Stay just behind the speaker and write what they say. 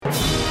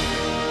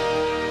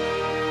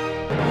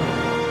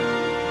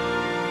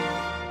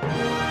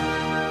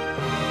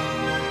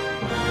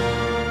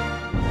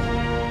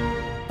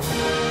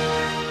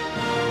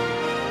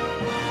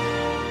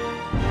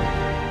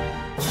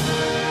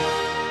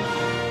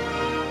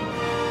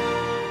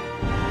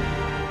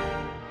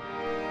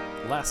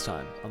Last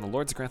time on the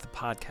Lords of Grantham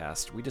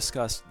podcast, we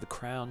discussed The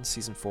Crown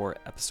Season 4,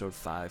 Episode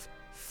 5,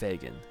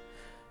 Fagin,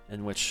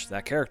 in which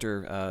that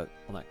character,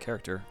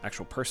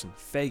 actual person,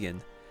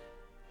 Fagin,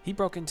 he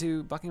broke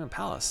into Buckingham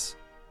Palace,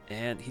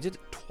 and he did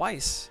it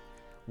twice.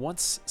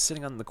 Once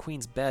sitting on the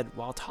Queen's bed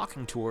while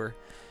talking to her,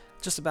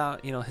 just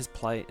about, his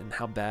plight and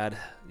how bad,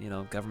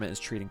 government is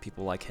treating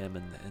people like him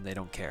and they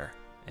don't care.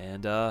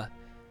 And,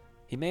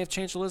 he may have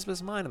changed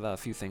Elizabeth's mind about a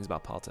few things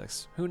about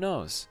politics. Who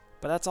knows?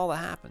 But that's all that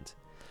happened.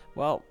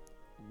 Well,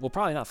 we'll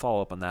probably not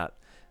follow up on that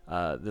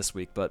this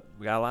week, but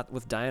we got a lot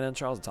with Diana and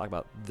Charles to talk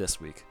about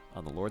this week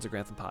on the Lords of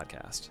Grantham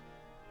podcast.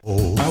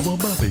 Oh, I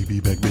want my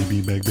baby back,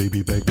 baby back,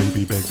 baby back,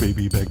 baby back,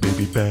 baby back,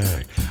 baby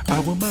back. I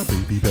want my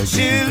baby back.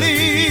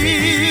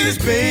 Chili's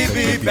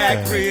baby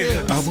back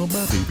ribs. I want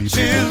my baby back.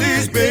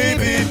 Chili's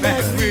baby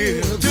back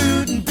ribs.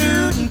 Doo doo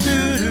doo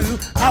doo.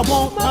 I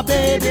want my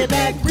baby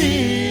back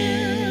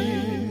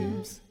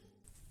ribs.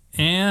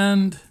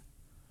 And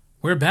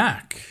we're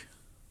back.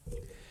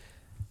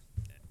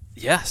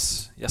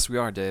 Yes, we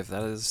are, Dave.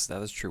 That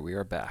is true. We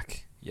are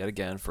back yet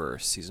again for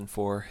Season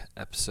 4,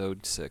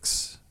 Episode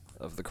 6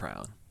 of The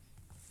Crown.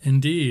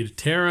 Indeed.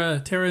 Terra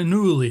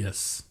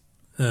nullius.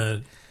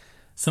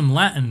 Some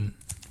Latin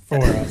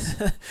for us.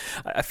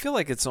 I feel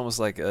like it's almost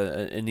like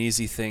an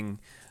easy thing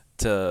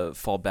to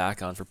fall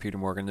back on for Peter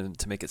Morgan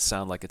to make it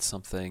sound like it's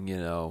something,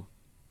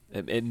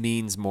 it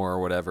means more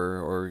or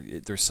whatever, or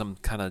there's some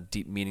kind of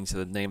deep meaning to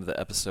the name of the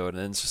episode,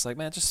 and it's just like,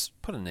 man,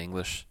 just put it in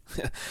English.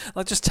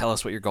 Like, just tell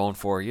us what you're going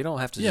for. You don't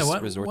have to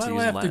resort to using Latin. Why do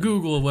I have to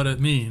Google what it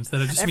means?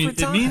 That it just it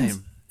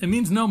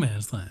means no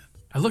man's land.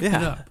 I looked it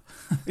up.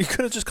 You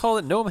could have just called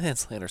it no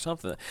man's land or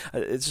something.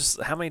 It's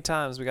just, how many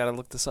times we got to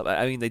look this up?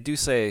 I mean, they do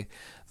say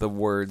the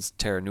words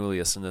terra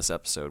nullius in this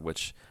episode,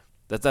 which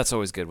that's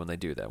always good when they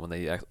do that, when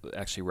they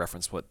actually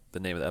reference what the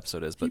name of the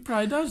episode is. But he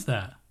probably does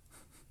that.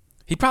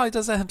 He probably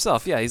does that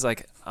himself. Yeah, he's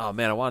like, oh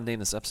man, I want to name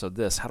this episode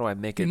this. How do I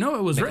make it?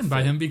 It was written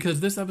by him because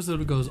this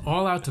episode goes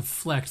all out to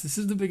flex. This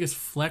is the biggest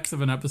flex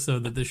of an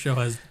episode that this show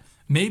has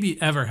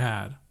maybe ever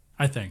had,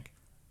 I think.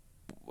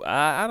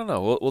 I don't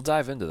know. We'll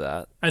dive into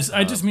that.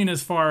 I just mean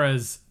as far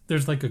as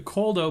there's like a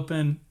cold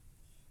open,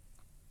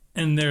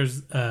 and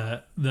there's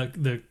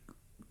the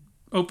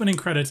opening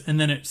credits,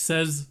 and then it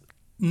says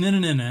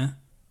 "na-na-na-na,"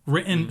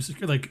 written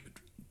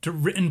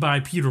written by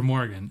Peter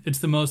Morgan. It's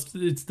the most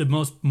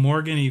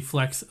Morgan-y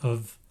flex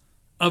of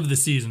the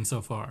season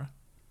so far.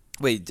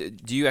 Wait,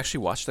 do you actually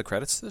watch the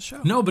credits to the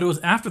show? No, but it was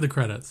after the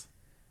credits.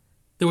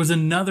 There was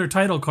another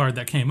title card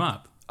that came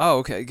up. Oh,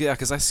 okay. Yeah,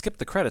 because I skipped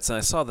the credits and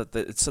I saw that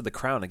it said The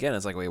Crown again.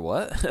 It's like, wait,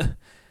 what?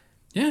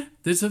 Yeah,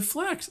 there's a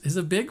flex. It's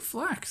a big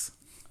flex.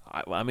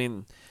 I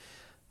mean,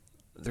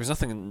 there's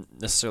nothing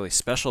necessarily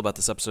special about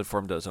this episode for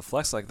him to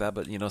flex like that,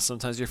 but,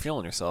 sometimes you're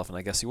feeling yourself, and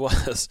I guess he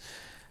was.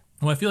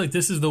 Well, I feel like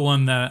this is the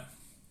one that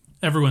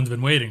everyone's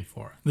been waiting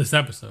for, this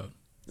episode.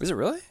 Is it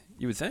really?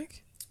 You would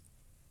think?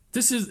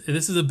 This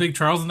is a big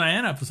Charles and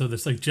Diana episode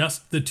that's like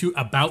just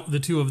about the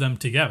two of them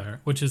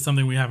together, which is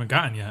something we haven't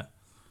gotten yet.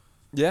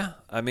 Yeah,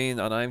 I mean,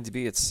 on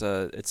IMDb,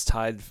 it's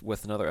tied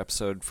with another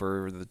episode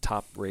for the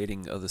top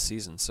rating of the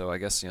season. So I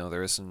guess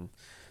there is some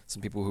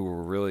people who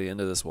were really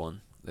into this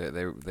one.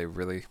 They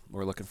really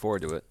were looking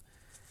forward to it.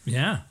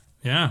 Yeah,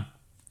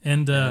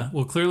 and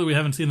well, clearly we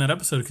haven't seen that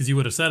episode because you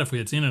would have said if we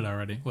had seen it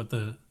already what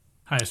the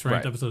highest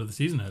ranked episode of the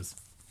season is.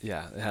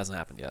 Yeah, it hasn't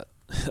happened yet.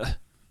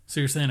 So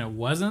you're saying it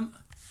wasn't?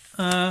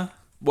 Well,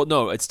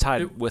 no, it's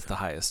tied with the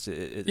highest.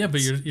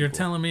 But you're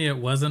telling me it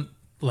wasn't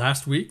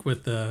last week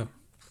with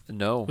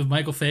with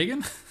Michael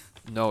Fagin?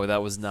 No,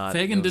 that was not.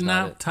 Fagin did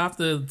not top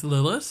the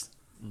list?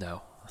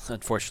 No,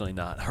 unfortunately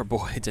not. Our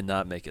boy did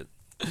not make it.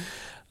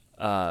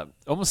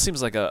 Almost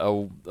seems like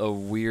a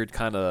weird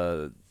kind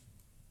of,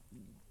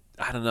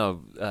 I don't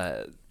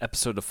know,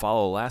 episode to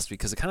follow last week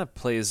because it kind of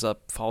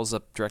follows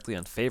up directly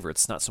on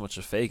favorites, not so much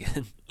a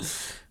Fagin.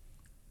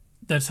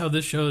 That's how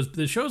this show is.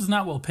 The show's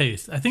not well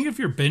paced. I think if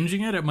you're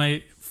binging it, it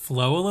might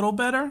flow a little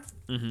better.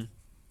 Mm-hmm.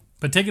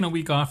 But taking a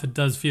week off, it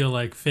does feel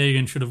like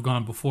Fagin should have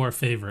gone before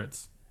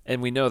favorites.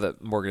 And we know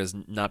that Morgan is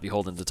not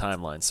beholden to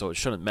timelines, so it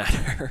shouldn't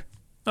matter.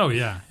 Oh,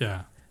 yeah.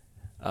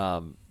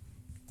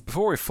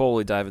 Before we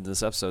fully dive into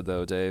this episode,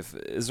 though, Dave,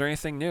 is there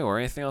anything new or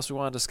anything else we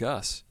want to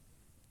discuss?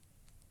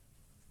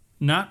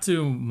 Not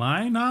to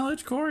my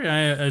knowledge, Corey.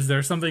 Is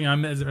there something?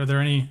 Are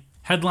there any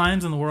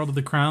headlines in the world of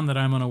The Crown that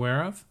I'm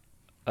unaware of?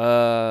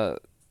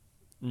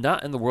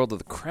 Not in the world of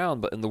The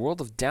Crown, but in the world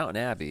of Downton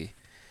Abbey,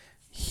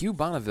 Hugh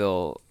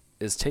Bonneville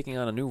is taking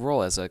on a new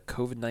role as a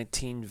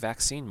COVID-19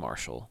 vaccine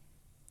marshal.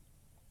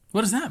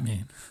 What does that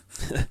mean?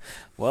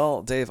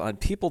 Well, Dave, on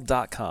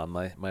People.com,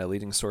 my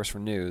leading source for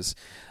news,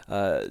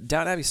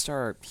 Downton Abbey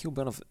star Hugh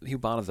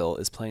Bonneville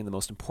is playing the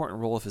most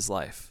important role of his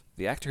life.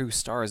 The actor who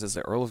stars as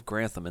the Earl of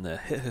Grantham in the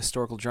hit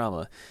historical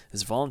drama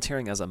is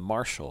volunteering as a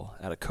marshal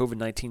at a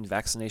COVID-19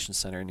 vaccination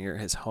center near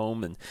his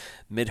home in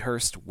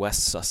Midhurst,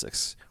 West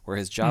Sussex, where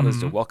his job is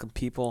to welcome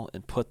people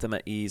and put them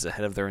at ease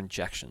ahead of their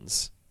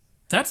injections.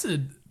 That's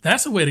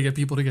a way to get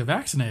people to get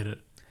vaccinated.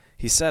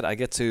 He said, I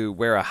get to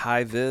wear a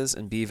high vis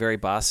and be very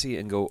bossy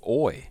and go,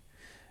 oi.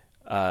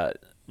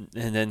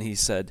 And then he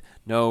said,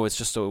 "No, it's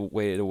just a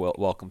way to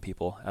welcome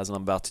people, as I'm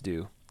about to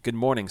do. Good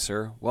morning,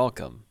 sir.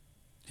 Welcome."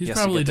 He's he has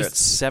probably to get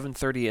just there at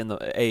 7:30 in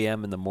the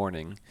a.m. in the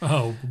morning.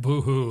 Oh,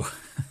 boo-hoo.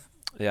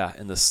 Yeah,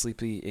 in the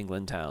sleepy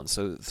England town.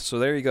 So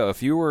there you go.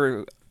 If you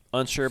were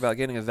unsure about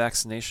getting a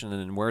vaccination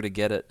and where to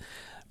get it,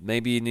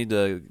 maybe you need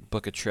to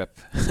book a trip.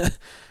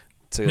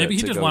 Maybe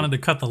he just go. wanted to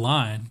cut the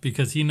line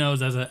because he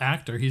knows as an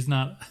actor he's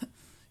not,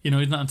 he's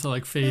not until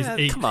like phase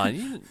 8. Come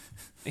on,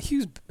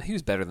 he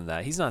was better than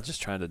that. He's not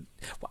just trying to.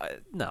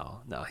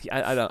 No.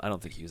 I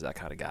don't think he was that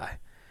kind of guy.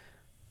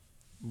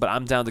 But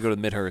I'm down to go to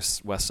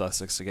Midhurst, West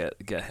Sussex, to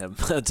get him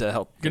to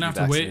help. You're gonna have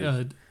to wait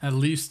at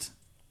least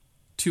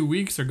 2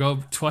 weeks or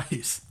go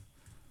twice.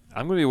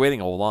 I'm gonna be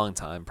waiting a long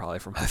time probably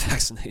for my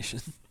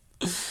vaccination.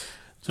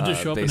 So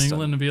just show up in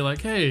England and be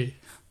like, "Hey,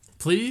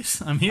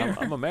 please, I'm here."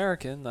 I'm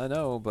American, I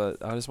know,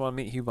 but I just want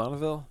to meet Hugh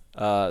Bonneville.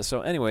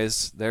 So,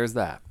 anyways, there's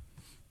that.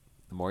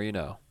 The more you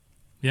know.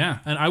 Yeah,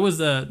 and I was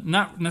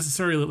not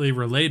necessarily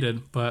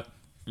related, but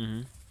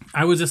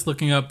I was just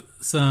looking up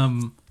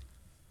some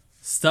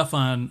stuff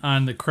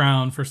on the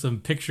Crown for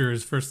some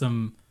pictures for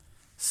some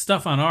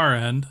stuff on our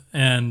end,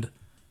 and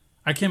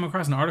I came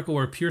across an article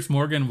where Piers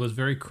Morgan was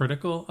very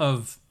critical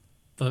of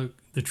the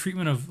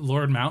treatment of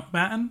Lord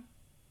Mountbatten.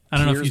 I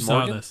don't know if you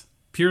saw this.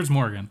 Piers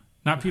Morgan,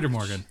 not Peter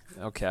Morgan.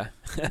 Okay.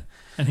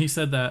 And he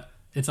said that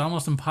it's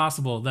almost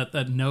impossible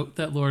that note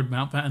that Lord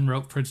Mountbatten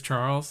wrote Prince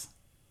Charles.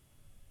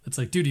 It's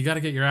like, dude, you got to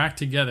get your act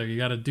together. You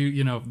got to do,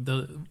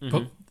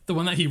 the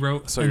one that he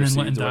wrote and then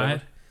went and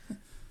died.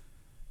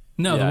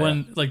 No, the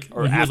one like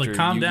or when he was after like,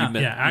 calm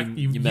down.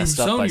 You messed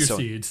up sown by your sowing.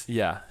 seeds.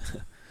 Yeah.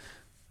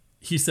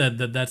 He said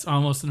that that's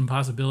almost an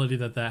impossibility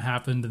that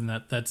happened, and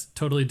that's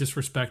totally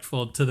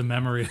disrespectful to the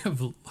memory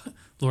of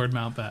Lord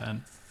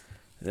Mountbatten.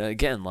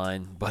 Get in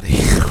line, buddy,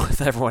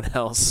 with everyone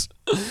else.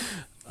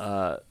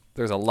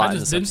 There's a lot in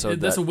this episode.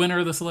 That's a winner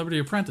of the Celebrity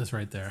Apprentice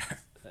right there.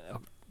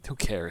 Who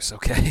cares?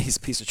 Okay, he's a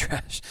piece of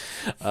trash.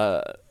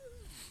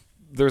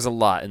 There's a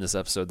lot in this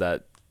episode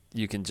that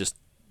you can just,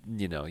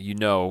 a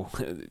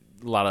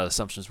lot of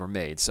assumptions were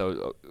made.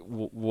 So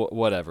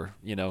whatever,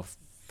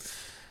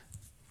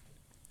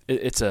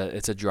 It's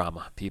a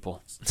drama,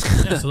 people.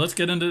 Yeah, so let's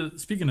get into,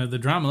 speaking of the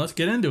drama, let's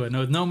get into it.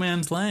 No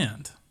Man's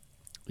Land.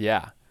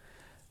 Yeah.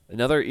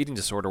 Another eating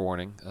disorder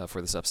warning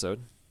for this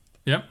episode.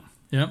 Yep.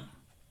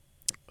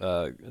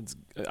 I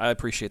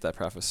appreciate that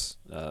preface.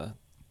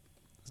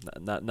 It's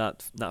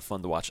not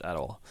fun to watch at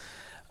all.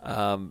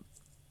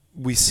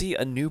 We see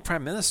a new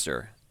prime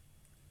minister,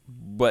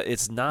 but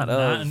it's not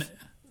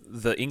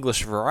the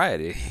English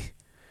variety.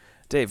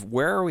 Dave,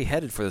 where are we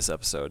headed for this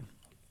episode?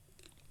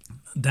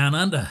 Down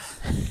under.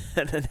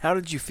 And how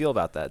did you feel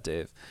about that,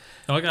 Dave?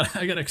 Oh, I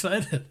got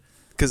excited.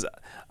 Because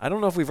I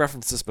don't know if we've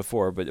referenced this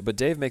before, but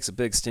Dave makes a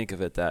big stink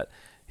of it that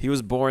he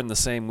was born the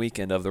same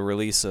weekend of the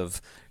release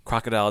of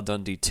Crocodile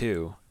Dundee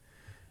 2.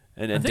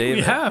 And I think Dave,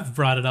 we have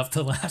brought it up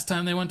the last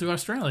time they went to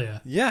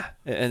Australia. Yeah,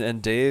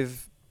 and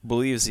Dave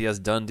believes he has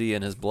Dundee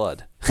in his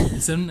blood.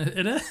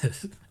 It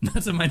is.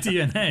 That's in my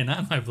DNA, not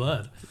in my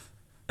blood.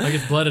 I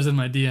guess blood is in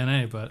my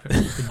DNA, but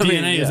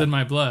DNA is in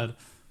my blood.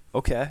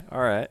 Okay,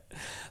 all right.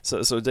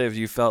 So Dave,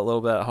 you felt a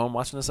little bit at home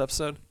watching this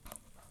episode?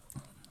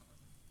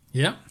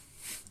 Yep.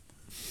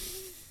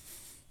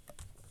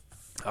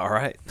 All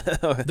right.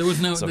 There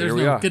was no. So there's here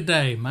we no are. good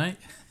day, mate.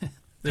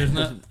 There's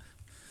not.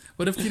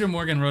 What if Peter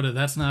Morgan wrote it?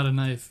 That's not a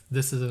knife.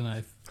 This is a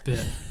knife.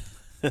 Bit.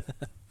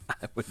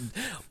 I would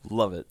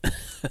love it.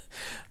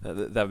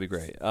 That would be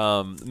great.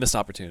 Missed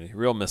opportunity.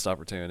 Real missed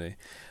opportunity.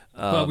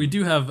 But we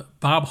do have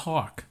Bob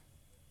Hawke.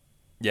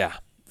 Yeah.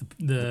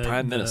 The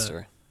Prime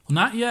Minister. Well,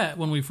 not yet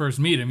when we first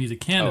meet him. He's a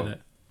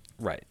candidate.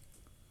 Oh, right.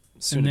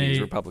 Soon to be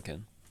he's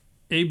Republican.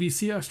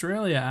 ABC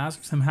Australia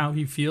asks him how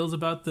he feels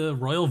about the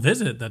royal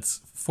visit that's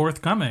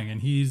forthcoming,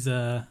 and he's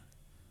not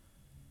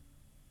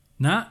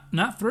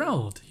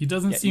thrilled. He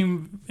doesn't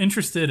seem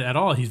interested at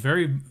all. He's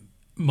very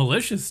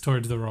malicious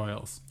towards the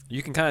royals.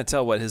 You can kind of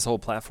tell what his whole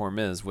platform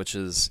is, which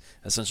is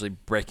essentially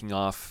breaking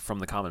off from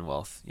the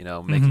Commonwealth,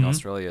 making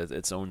Australia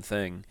its own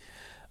thing,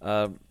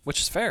 which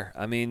is fair.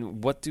 I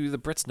mean, what do the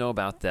Brits know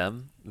about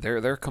them?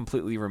 They're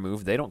completely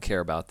removed. They don't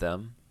care about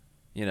them.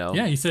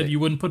 Yeah, he said you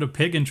wouldn't put a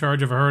pig in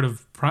charge of a herd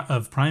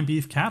of prime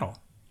beef cattle.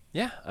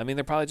 Yeah, I mean,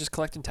 they're probably just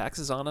collecting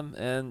taxes on them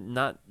and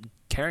not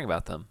caring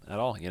about them at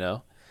all,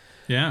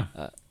 Yeah.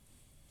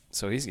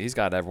 So he's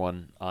got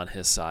everyone on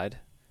his side.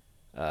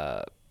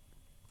 Back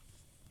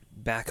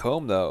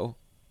home, though,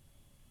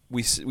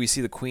 we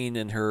see the Queen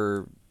and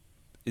her.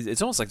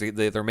 It's almost like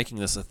they're making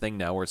this a thing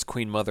now, where it's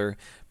Queen Mother,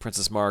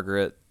 Princess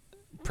Margaret,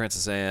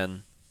 Princess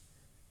Anne,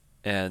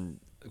 and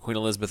Queen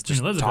Elizabeth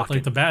just talking.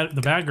 Like the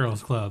bad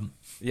girls club.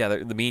 Yeah,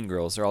 the mean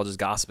girls. They're all just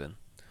gossiping.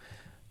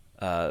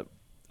 I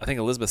think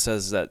Elizabeth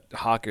says that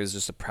Hawke is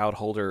just a proud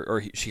holder,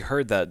 or she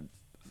heard that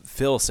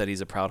Phil said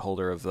he's a proud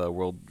holder of the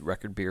world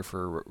record beer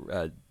for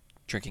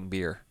drinking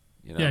beer.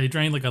 Yeah, he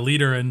drank like a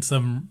liter in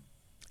some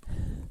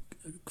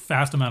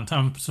fast amount of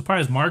time. I'm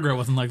surprised Margaret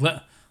wasn't like,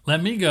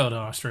 let me go to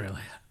Australia.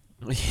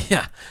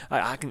 Yeah,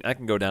 I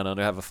can go down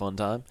under, have a fun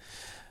time.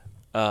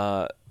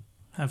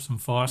 have some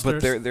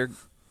Fosters. But they're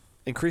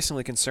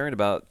increasingly concerned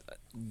about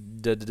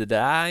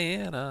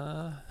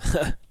Diana.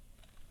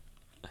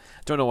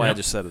 Don't know why I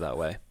just said it that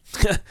way.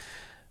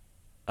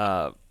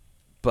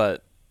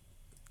 But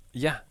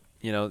yeah,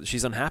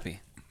 she's unhappy,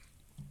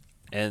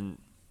 and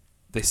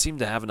they seem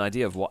to have an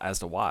idea as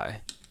to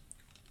why.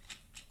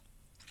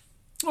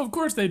 Well, of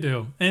course they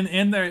do,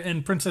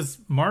 and Princess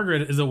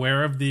Margaret is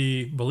aware of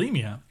the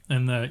bulimia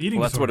and the eating.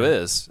 Well, that's disorder. what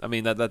it is. I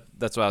mean,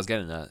 that's what I was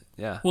getting at.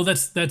 Yeah. Well,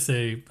 that's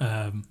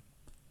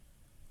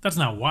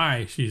not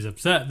why she's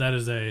upset. That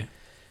is a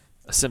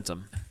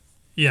symptom.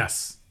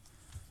 Yes,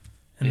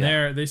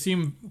 and they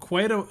seem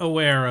quite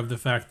aware of the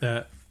fact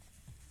that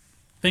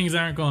things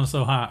aren't going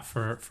so hot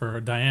for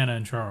Diana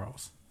and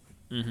Charles.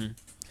 Mm-hmm.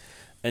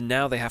 And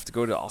now they have to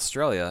go to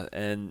Australia,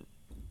 and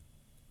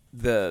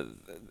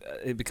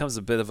it becomes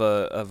a bit of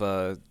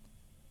a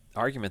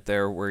argument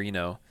there where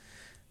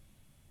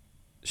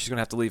she's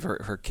gonna have to leave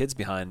her kids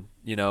behind,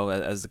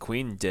 as the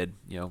Queen did,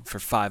 for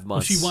 5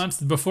 months. Well, she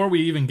wants, before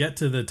we even get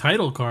to the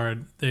title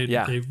card, they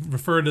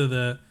refer to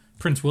the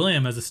Prince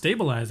William as a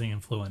stabilizing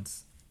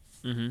influence,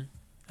 and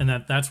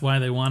that's why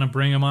they want to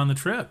bring him on the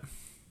trip.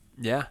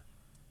 Yeah,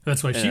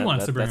 that's why she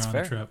wants to bring him on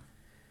the trip.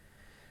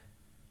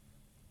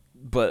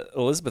 But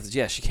Elizabeth,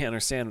 she can't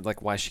understand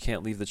why she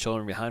can't leave the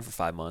children behind for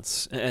 5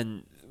 months,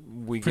 and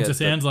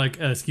Princess Anne's like,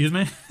 excuse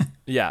me.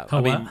 Yeah,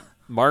 I mean,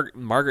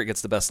 Margaret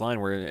gets the best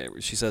line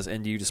where she says,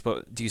 "And do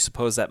you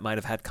suppose that might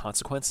have had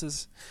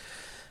consequences?"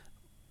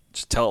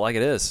 Just tell it like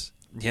it is,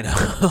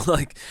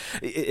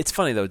 It's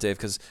funny though, Dave,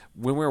 because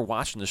when we were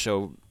watching the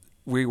show,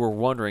 we were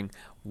wondering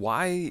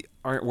where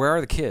are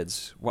the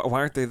kids?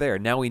 Why aren't they there?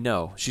 Now we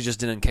know. She just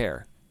didn't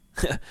care.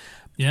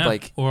 Yeah,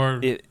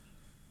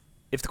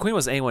 if the Queen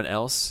was anyone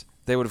else,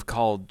 they would have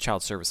called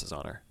child services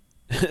on her.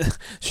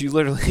 She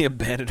literally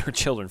abandoned her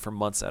children for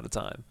months at a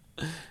time.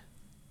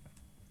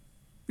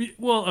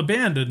 Well,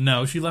 abandoned,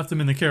 no. She left them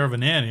in the care of a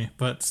nanny,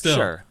 but still.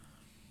 Sure.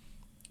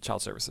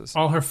 Child services.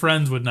 All her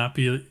friends would not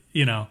be,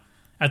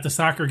 at the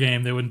soccer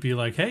game, they wouldn't be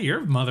like, hey,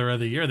 you're Mother of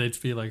the Year. They'd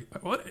just be like,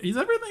 what? Is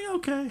everything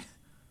okay?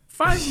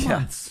 5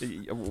 months.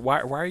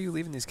 Why are you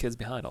leaving these kids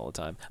behind all the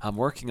time? I'm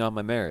working on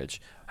my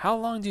marriage. How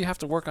long do you have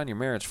to work on your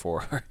marriage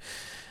for?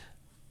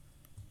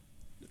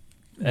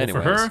 Well,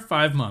 for her,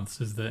 5 months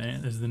is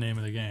the name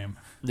of the game.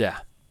 Yeah.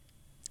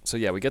 So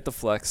we get the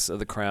flex of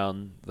the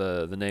crown,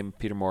 the name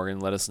Peter Morgan.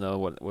 Let us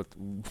know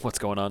what's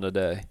going on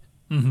today.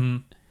 Mm-hmm.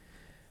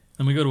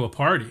 Then we go to a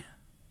party.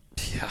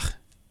 Yeah.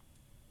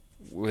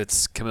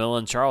 It's Camilla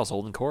and Charles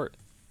holding court.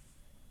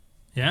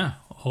 Yeah,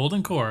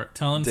 holding court,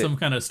 telling some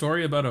kind of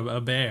story about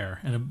a bear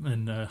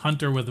and a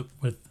hunter with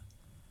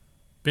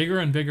bigger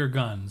and bigger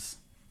guns.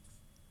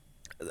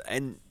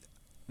 And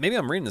maybe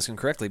I'm reading this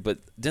incorrectly, but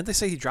didn't they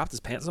say he dropped his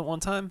pants at one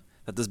time?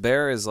 That this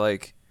bear is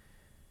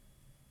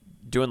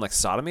doing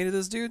sodomy to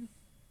this dude?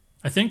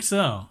 I think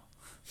so.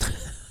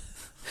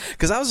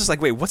 Because I was just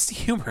like, wait, what's the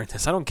humor in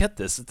this? I don't get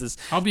this.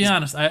 I'll be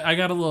honest, I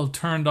got a little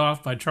turned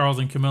off by Charles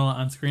and Camilla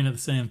on screen at the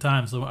same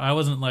time, so I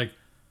wasn't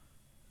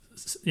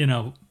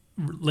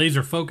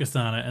laser focused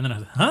on it. And then I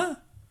was like, huh?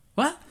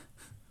 What?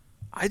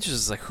 I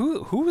just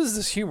who is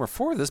this humor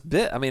for, this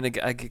bit? I mean,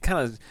 it kind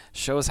of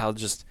shows how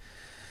just...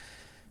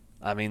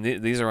 I mean,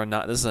 this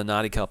is a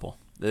naughty couple.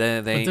 They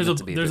ain't meant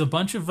to be. There's a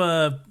bunch of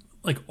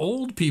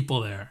old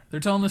people there. They're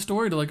telling the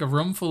story to a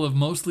room full of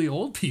mostly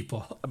old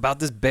people about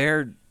this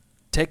bear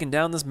taking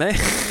down this man.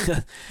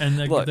 And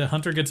the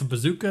hunter gets a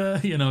bazooka.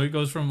 He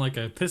goes from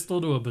a pistol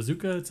to a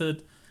bazooka.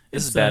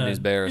 This is bad news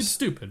bears. It's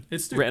stupid.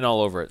 Written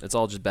all over it. It's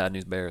all just bad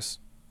news bears.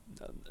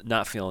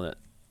 Not feeling it.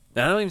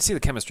 And I don't even see the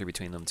chemistry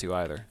between them two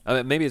either. I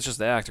mean, maybe it's just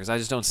the actors. I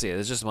just don't see it.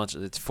 It's just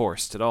it's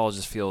forced. It all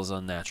just feels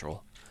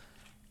unnatural.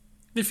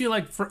 They feel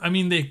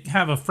they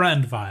have a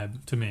friend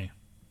vibe to me.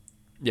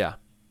 Yeah.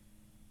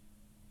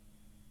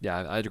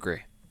 Yeah, I'd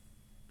agree.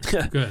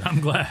 Good.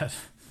 I'm glad.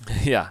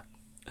 Yeah.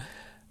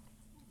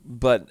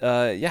 But,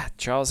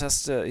 Charles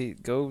has to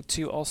go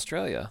to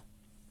Australia.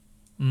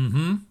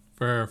 Mm-hmm.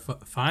 For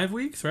 5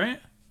 weeks, right?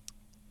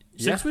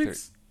 6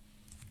 weeks?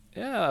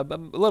 Yeah, a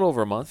little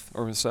over a month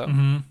or so.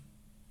 Mm-hmm.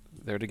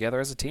 They're together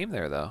as a team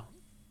there, though.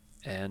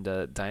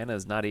 And Diana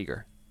is not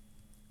eager.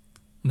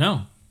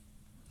 No.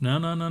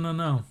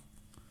 No.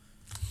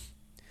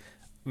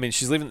 I mean,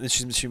 she's leaving.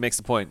 She makes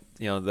the point,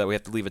 that we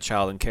have to leave a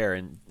child in care,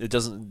 and it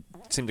doesn't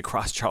seem to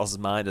cross Charles's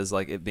mind as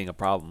it being a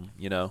problem,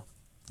 Yeah,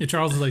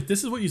 Charles is like,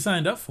 this is what you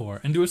signed up for,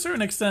 and to a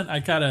certain extent, I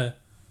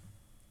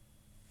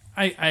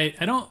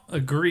don't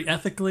agree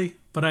ethically,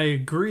 but I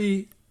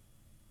agree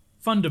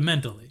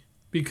fundamentally,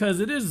 because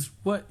it is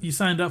what you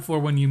signed up for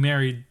when you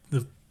married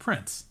the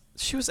prince.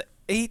 She was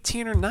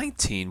 18 or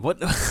 19. What?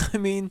 I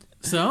mean,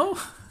 so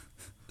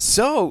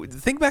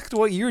think back to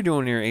what you were doing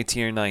when you were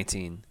 18 or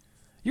 19.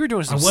 You were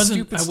doing some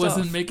stupid stuff. I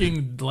wasn't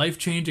making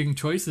life-changing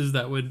choices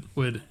that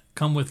would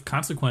come with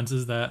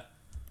consequences that...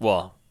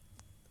 Well,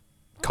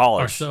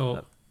 college. Are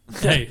so...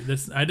 Hey,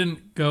 I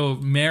didn't go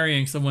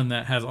marrying someone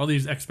that has all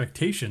these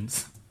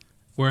expectations,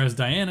 whereas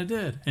Diana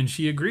did, and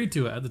she agreed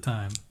to it at the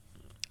time.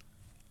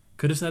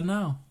 Could have said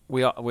no.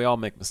 We all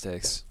make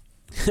mistakes.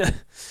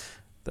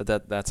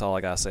 That's all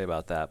I gotta say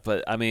about that.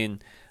 But I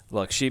mean,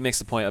 look, she makes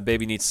the point: a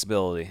baby needs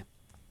stability,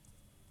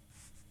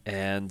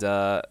 and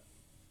they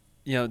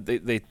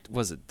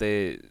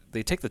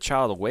take the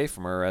child away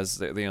from her as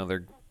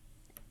they're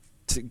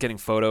getting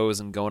photos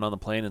and going on the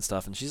plane and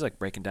stuff, and she's like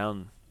breaking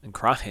down and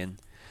crying.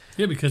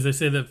 Yeah, because they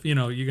say that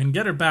you can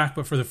get her back,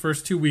 but for the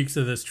first 2 weeks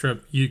of this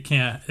trip, you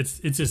can't. It's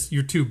just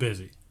you're too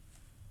busy.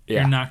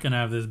 Yeah. You're not gonna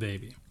have this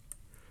baby.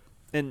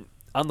 And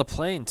on the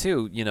plane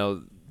too,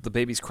 the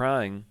baby's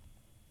crying,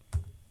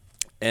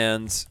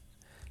 and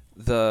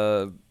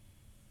the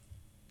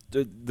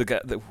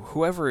guy,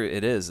 whoever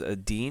it is, a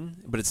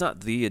Dean, but it's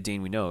not the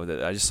Dean we know.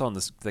 That I just saw in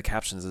the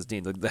captions as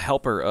Dean, the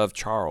helper of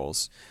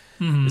Charles,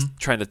 is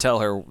trying to tell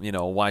her,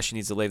 why she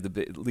needs to leave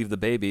the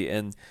baby,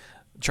 and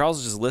Charles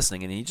is just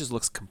listening, and he just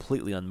looks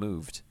completely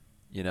unmoved.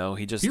 He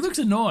looks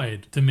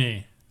annoyed to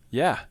me.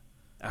 Yeah,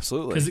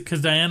 absolutely.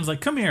 Because Diane's like,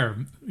 "Come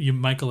here, you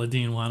Michael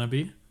Dean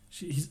wannabe."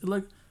 He's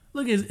like,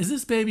 "Look, is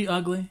this baby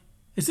ugly?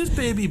 Is this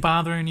baby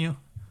bothering you?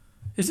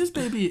 Is this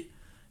baby?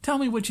 Tell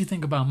me what you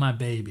think about my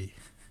baby."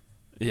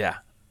 Yeah.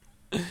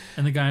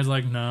 And the guy's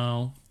like,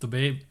 "No, the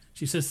babe."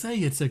 She says, "Say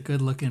it's a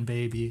good-looking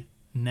baby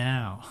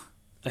now."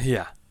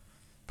 Yeah.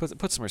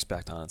 Put some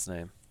respect on its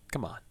name.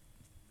 Come on.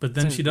 But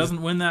then she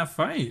doesn't win that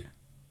fight.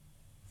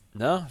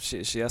 No, she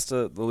has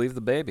to leave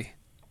the baby.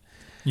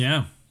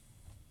 Yeah.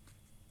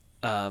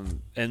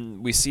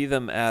 And we see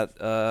them at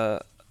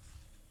a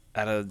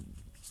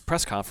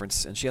press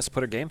conference, and she has to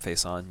put her game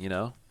face on.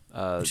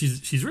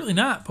 She's really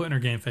not putting her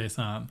game face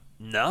on.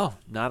 No,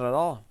 not at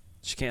all.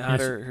 She can't hide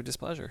her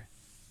displeasure.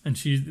 And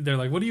they're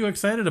like, "What are you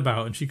excited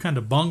about?" And she kind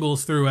of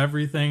bungles through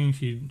everything.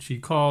 She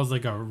calls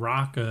like a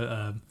rock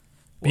a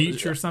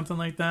beach or something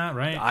like that,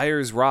 right?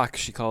 Ayers Rock,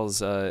 she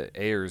calls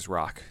Ayers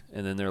Rock,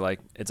 and then they're like,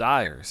 "It's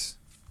Ayers."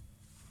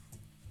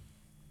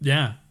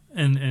 Yeah,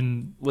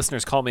 and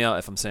listeners, call me out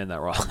if I'm saying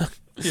that wrong.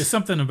 Yeah,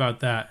 something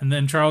about that. And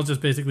then Charles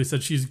just basically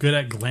said she's good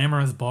at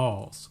glamorous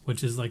balls,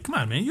 which is like, come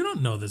on, man, you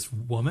don't know this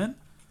woman.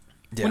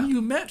 Yeah. When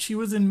you met, she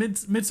was in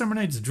Midsummer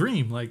Night's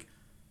Dream. Like,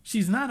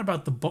 she's not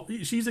about the ball.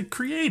 She's a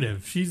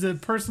creative. She's a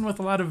person with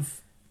a lot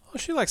of... Well,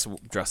 she likes to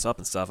dress up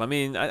and stuff. I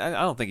mean, I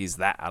don't think he's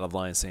that out of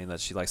line saying that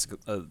she likes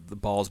the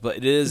balls, but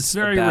it is... It's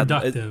very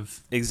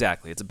reductive.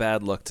 Exactly. It's a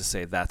bad look to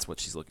say that's what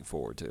she's looking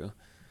forward to.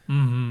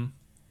 Mm-hmm.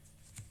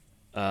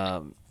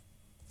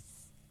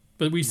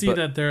 But we see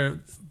that they're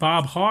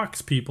Bob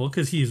Hawke's people,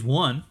 because he's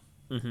one,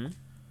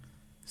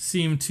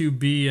 seem to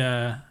be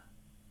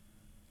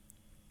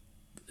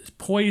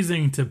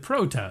poising to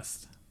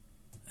protest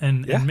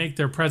and make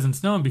their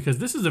presence known, because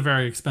this is a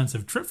very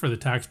expensive trip for the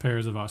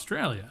taxpayers of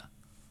Australia.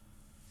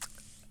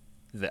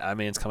 I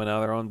mean, it's coming out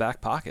of their own back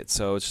pocket,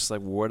 so it's just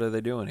like, what are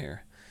they doing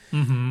here?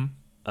 Mm-hmm.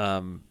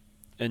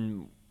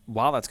 And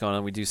while that's going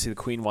on, we do see the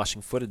Queen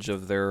watching footage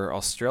of their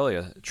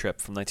Australia trip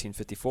from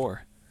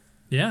 1954.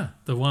 Yeah,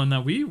 the one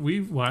that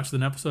we watched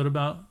an episode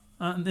about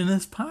in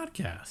this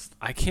podcast.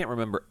 I can't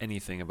remember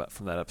anything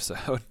from that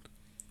episode.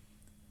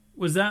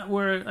 Was that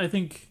where I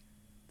think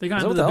they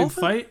got into the big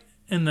fight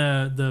and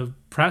the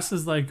press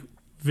is like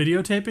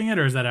videotaping it,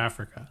 or is that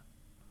Africa?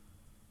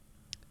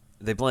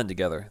 They blend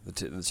together, the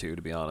two,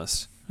 to be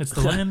honest. It's the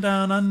land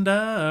down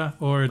under,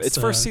 or it's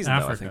first season,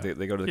 Africa. Though. I think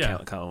they go to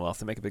the Commonwealth.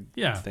 They make a big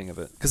thing of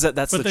it. Because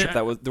that's the trip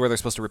where they're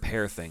supposed to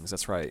repair things.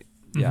 That's right.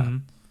 Yeah. Mm-hmm.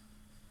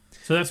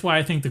 So that's why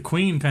I think the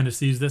Queen kind of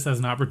sees this as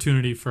an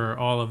opportunity for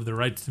all of the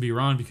rights to be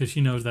wrong, because she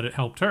knows that it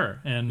helped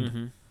her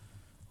and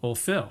old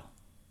Phil.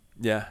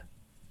 Yeah.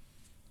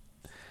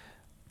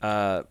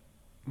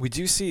 We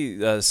do see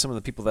some of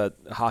the people that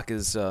Hawke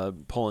is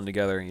pulling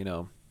together,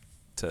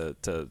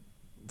 to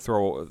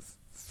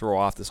throw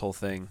off this whole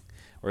thing,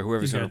 or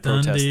whoever's going to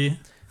protest.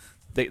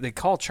 They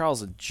call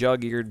Charles a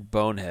jug-eared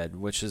bonehead,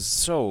 which is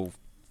so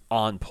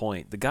on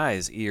point. The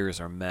guy's ears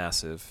are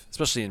massive,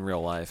 especially in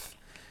real life.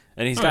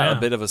 And he's got a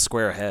bit of a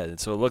square head,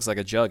 so it looks like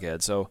a jug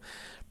head. So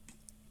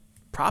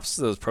props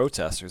to those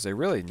protesters. They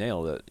really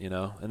nailed it,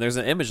 And there's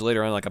an image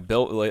later on,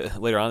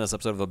 later on in this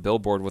episode, of a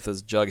billboard with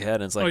his jug head,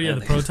 and it's like... Oh, yeah,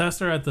 the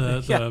protester at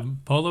the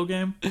polo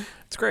game?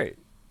 It's great.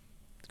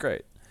 It's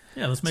great.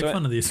 Yeah, let's make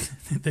fun of these.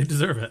 They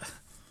deserve it.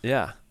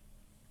 Yeah.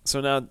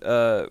 So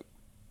now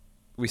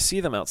we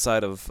see them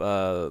outside of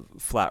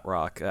Flat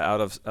Rock,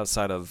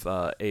 outside of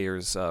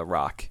Ayers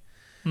Rock.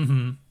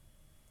 Mm-hmm.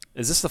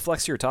 Is this the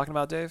flex you were talking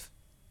about, Dave?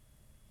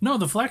 No,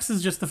 the flex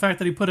is just the fact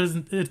that he put his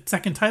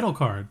second title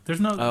card. There's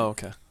no... Oh,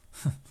 okay.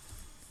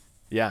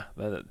 Yeah,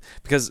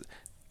 because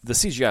the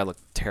CGI looked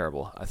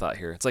terrible, I thought,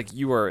 here. It's like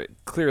you are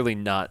clearly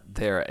not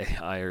there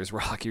at Ayers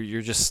Rock.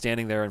 You're just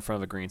standing there in front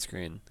of a green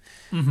screen.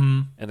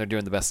 Mm-hmm. And they're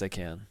doing the best they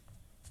can.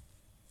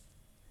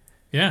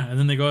 Yeah, and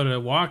then they go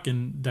to walk,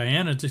 and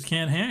Diana just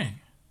can't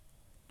hang.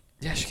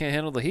 Yeah, she can't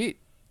handle the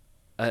heat.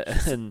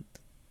 And,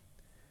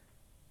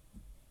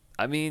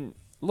 I mean,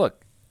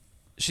 look...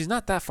 She's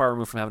not that far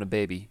removed from having a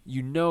baby.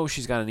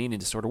 She's got an eating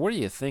disorder. What are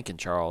you thinking,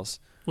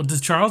 Charles? Well,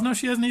 does Charles know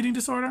she has an eating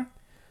disorder?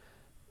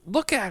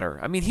 Look at her.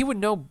 I mean, he would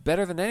know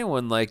better than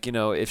anyone,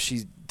 if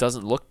she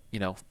doesn't look,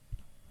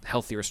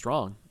 healthy or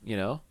strong,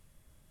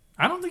 I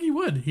I don't think he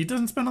would. He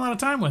doesn't spend a lot of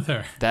time with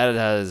her. That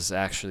is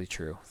actually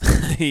true.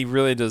 He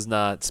really does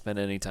not spend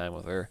any time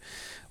with her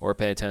or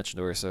pay attention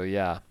to her. So,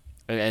 yeah.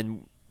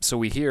 And so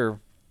we hear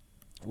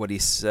what he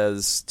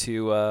says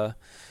to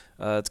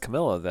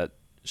Camilla, that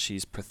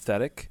she's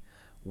pathetic,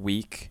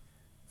 weak,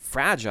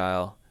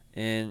 fragile,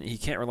 and he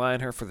can't rely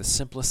on her for the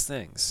simplest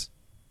things.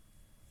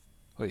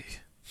 Oy.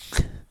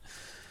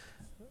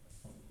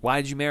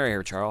 Why did you marry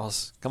her,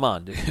 Charles? Come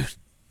on, dude.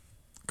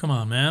 Come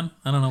on, man.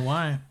 I don't know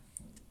why.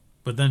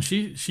 But then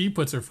she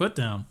puts her foot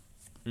down.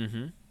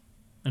 Mm-hmm.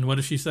 And what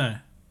does she say?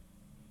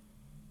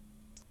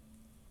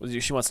 Well,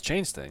 she wants to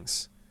change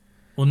things.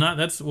 Well,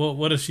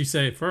 what does she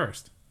say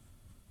first?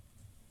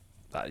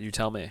 You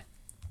tell me.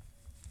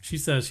 She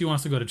says she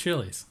wants to go to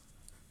Chili's.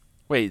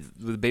 Wait,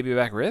 with baby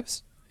back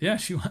ribs? Yeah,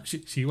 she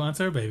wants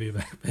her baby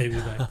back.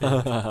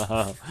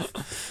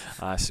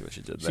 I see what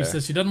you did there. She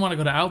says she doesn't want to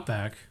go to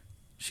Outback.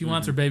 She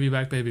wants her baby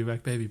back.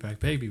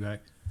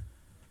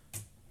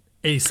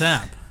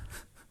 ASAP.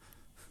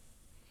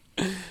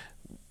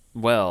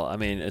 Well, I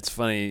mean, it's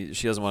funny.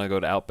 She doesn't want to go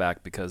to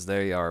Outback because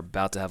they are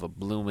about to have a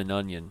bloomin'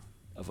 onion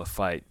of a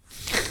fight.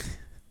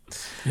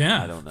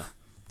 Yeah. I don't know.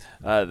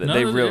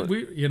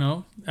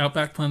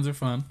 Outback plans are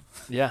fun.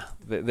 Yeah,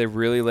 they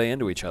really lay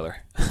into each other.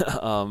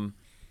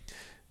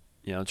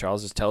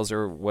 Charles just tells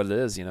her what it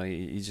is.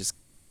 He just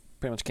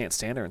pretty much can't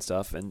stand her and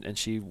stuff, and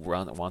she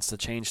wants to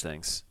change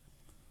things.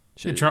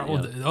 This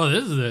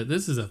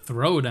is a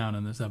throwdown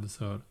in this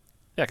episode.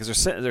 Yeah,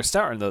 because they're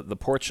starting the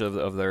porch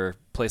of their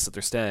place that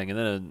they're staying, and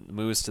then it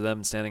moves to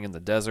them standing in the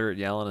desert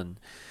yelling, and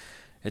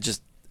it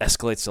just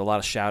escalates to a lot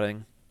of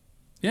shouting.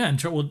 Yeah,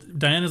 and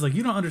Diana's like,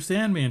 you don't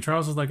understand me, and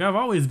Charles is like, I've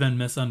always been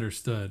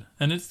misunderstood.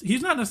 And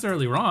he's not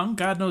necessarily wrong.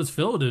 God knows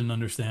Phil didn't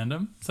understand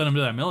him. Sent him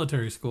to that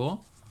military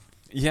school.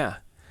 Yeah,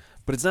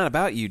 but it's not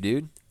about you,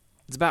 dude.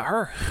 It's about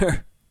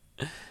her.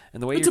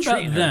 And the way you're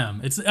treating her.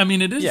 It's about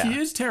them. It is. Yeah. He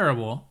is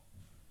terrible.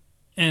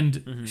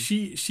 And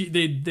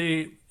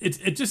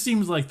it just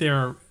seems like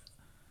their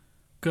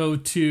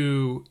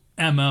go-to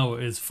MO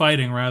is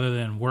fighting rather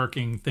than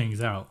working things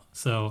out.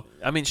 So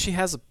she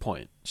has a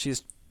point.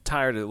 She's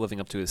tired of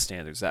living up to his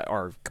standards that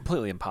are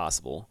completely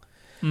impossible.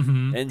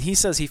 Mm-hmm. And he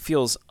says he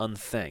feels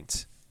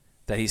unthanked,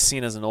 that he's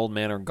seen as an old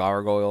man or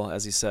gargoyle,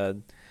 as he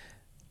said.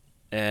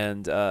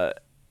 And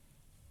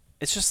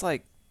it's just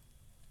like,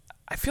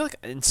 I feel like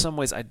in some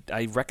ways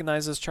I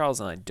recognize this Charles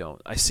and I don't.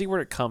 I see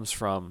where it comes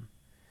from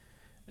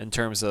in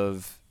terms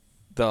of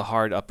the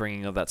hard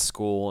upbringing of that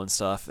school and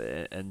stuff,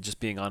 and just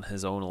being on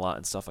his own a lot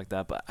and stuff like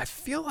that. But I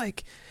feel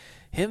like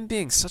him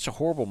being such a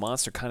horrible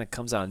monster kind of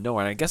comes out of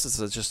nowhere. And I guess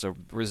it's just a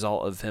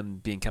result of him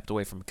being kept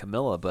away from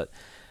Camilla. But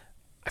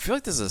I feel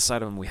like this is a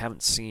side of him we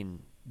haven't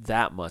seen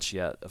that much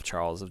yet of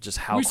Charles, of just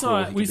how we cruel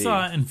he can be. We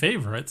saw it in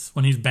Favorites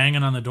when he's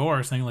banging on the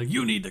door saying, like,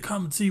 you need to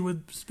come and see what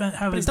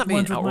But he's not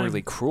being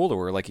outwardly cruel to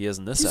her like he is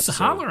in this episode. He's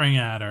hollering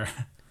at her.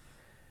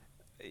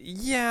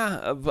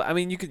 Yeah, but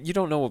you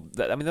don't know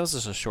that. That was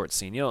just a short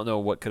scene. You don't know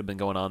what could have been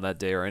going on that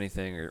day or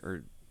anything,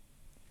 or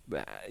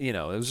it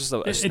was just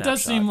a snapshot. It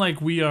does seem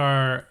like we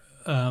are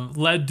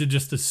led to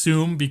just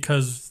assume,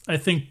 because I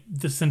think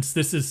since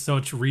this is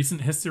such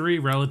recent history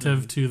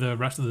relative to the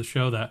rest of the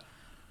show, that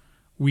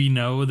we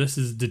know this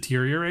is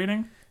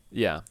deteriorating.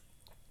 Yeah.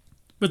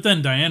 But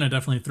then Diana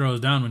definitely throws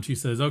down when she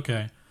says,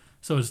 okay,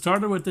 so it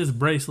started with this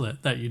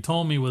bracelet that you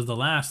told me was the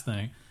last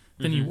thing.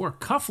 Then you wore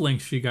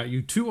cufflinks she got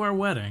you to our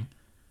wedding.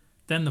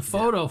 Then the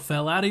photo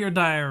fell out of your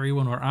diary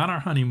when we're on our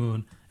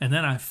honeymoon. And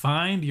then I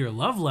find your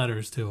love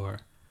letters to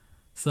her.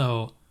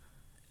 So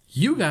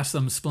you got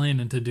some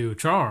splaining to do,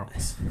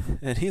 Charles.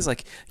 And he's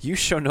like, you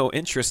show no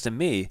interest in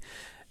me.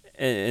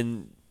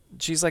 And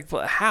she's like,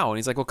 well, how? And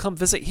he's like, well, come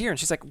visit here. And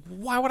she's like,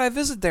 why would I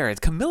visit there?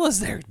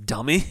 Camilla's there,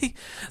 dummy.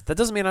 That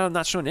doesn't mean I'm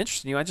not showing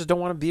interest in you. I just don't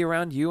want to be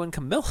around you and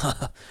Camilla.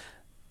 And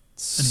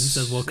he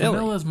says, well,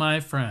 Camilla's my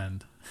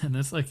friend. And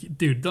it's like,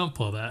 dude, don't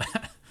pull that.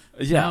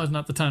 Yeah. Now is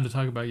not the time to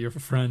talk about your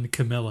friend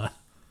Camilla.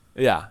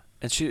 Yeah.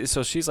 And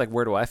she's like,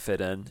 where do I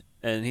fit in?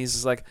 And he's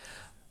just like,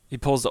 he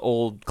pulls the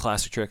old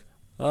classic trick,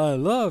 I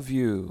love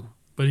you.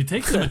 But it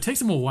takes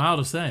him a while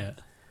to say it.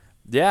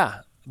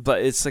 Yeah.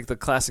 But it's like the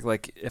classic,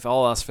 like, if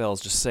all else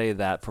fails, just say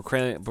that.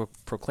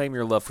 Proclaim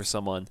your love for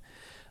someone.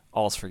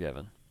 All's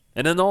forgiven.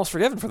 And then all's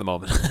forgiven for the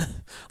moment.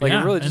 Like,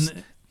 yeah, it really just...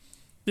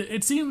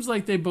 It seems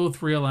like they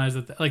both realize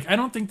that, like, I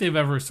don't think they've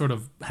ever sort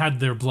of had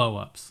their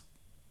blow-ups.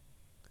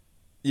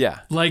 Yeah.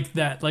 Like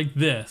that, like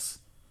this,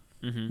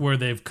 where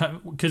they've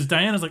cut, because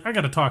Diana's like, I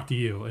got to talk to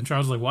you. And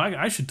Charles is like, well,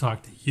 I should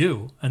talk to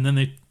you. And then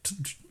they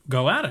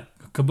go at it.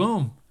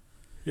 Kaboom.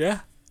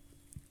 Yeah.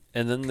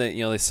 And then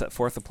they set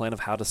forth a plan of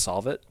how to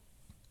solve it,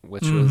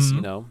 which was,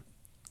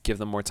 give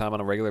them more time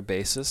on a regular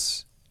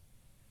basis.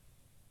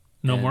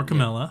 No more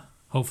Camilla,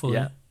 hopefully.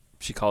 Yeah.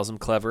 She calls him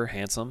clever,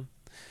 handsome.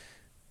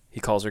 He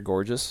calls her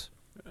gorgeous.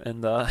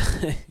 And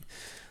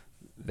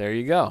there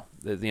you go.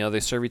 They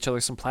serve each other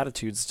some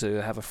platitudes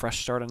to have a fresh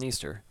start on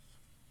Easter.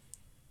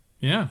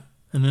 Yeah.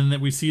 And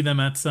then we see them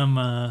at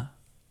some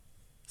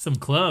some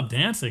club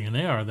dancing, and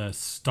they are the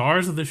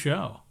stars of the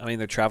show. I mean,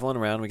 they're traveling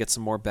around. We get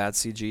some more bad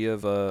CG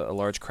of a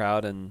large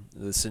crowd and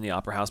the Sydney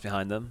Opera House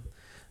behind them.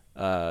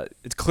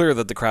 It's clear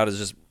that the crowd is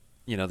just,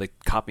 they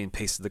copy and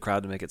pasted the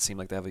crowd to make it seem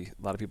like they have a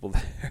lot of people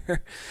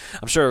there.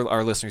 I'm sure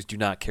our listeners do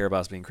not care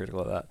about us being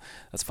critical of that.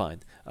 That's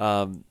fine.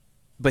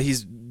 But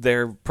he's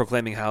there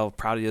proclaiming how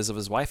proud he is of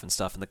his wife and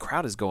stuff, and the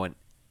crowd is going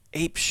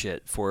ape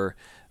shit for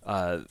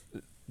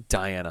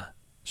Diana.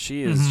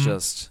 She is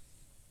just...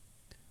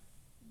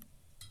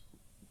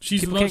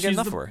 People can't get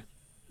enough of her.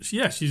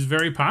 Yeah, she's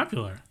very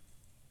popular.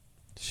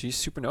 She's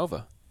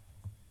supernova.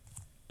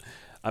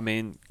 I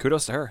mean,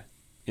 kudos to her.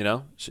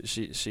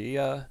 She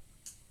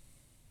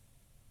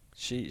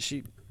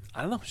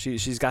I don't know.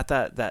 She's got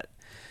that.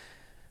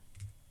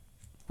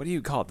 What do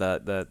you call it?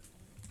 That the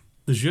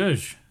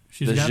zhuzh.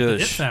 She's got the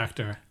it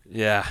factor.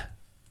 Yeah,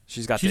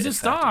 she's got. She's the a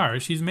star. Factor.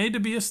 She's made to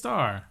be a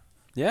star.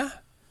 Yeah,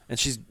 and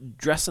she's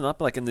dressing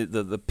up like in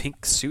the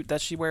pink suit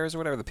that she wears or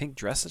whatever, the pink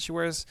dress that she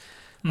wears.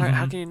 Mm-hmm.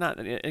 How can you not?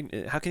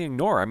 How can you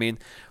ignore her? I mean,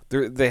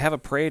 they have a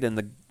parade and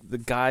the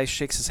guy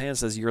shakes his hand and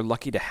says, "You're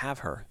lucky to have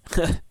her."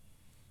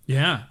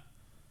 Yeah.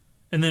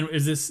 And then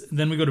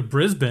then we go to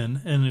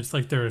Brisbane and it's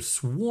like they're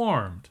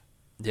swarmed.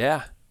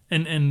 Yeah.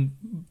 And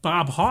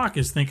Bob Hawke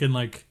is thinking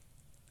like,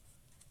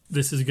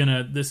 this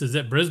is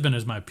it. Brisbane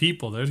is my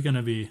people. There's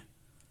gonna be,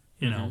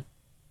 they're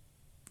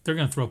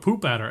gonna throw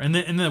poop at her. And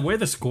the way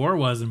the score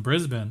was in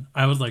Brisbane,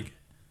 I was like,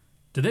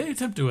 did they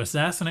attempt to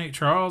assassinate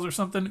Charles or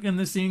something in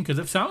this scene? Because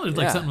it sounded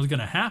like something was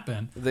gonna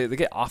happen. They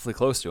get awfully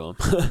close to him.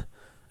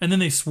 And then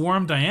they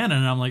swarm Diana,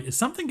 and I'm like, is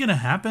something gonna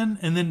happen?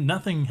 And then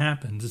nothing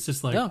happens. It's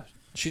just like, no.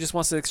 She just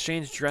wants to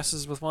exchange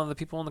dresses with one of the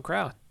people in the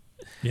crowd.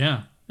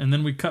 Yeah, and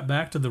then we cut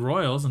back to the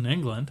Royals in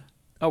England.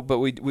 Oh, but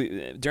we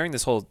during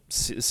this whole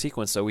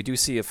sequence, though, we do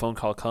see a phone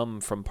call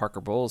come from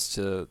Parker Bowles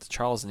to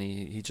Charles, and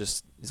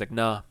he's like,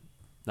 nah,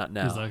 not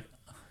now. He's like,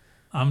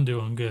 I'm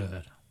doing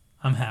good.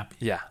 I'm happy.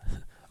 Yeah,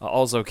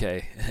 all's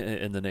okay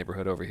in the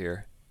neighborhood over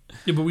here.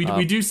 Yeah, but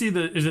we do see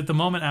is it the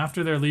moment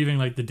after they're leaving,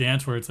 like the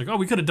dance where it's like, oh,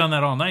 we could have done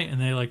that all night, and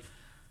they like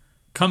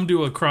come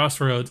to a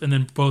crossroads and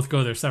then both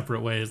go their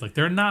separate ways. Like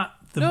they're not.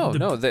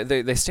 No.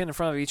 They stand in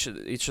front of each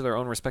of their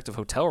own respective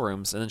hotel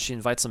rooms, and then she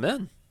invites them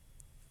in.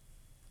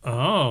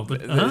 Oh,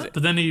 but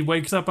then he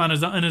wakes up in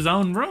his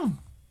own room.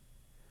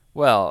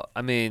 Well,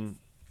 I mean,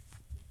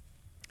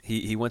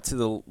 he went to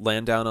the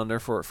land down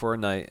under for a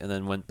night, and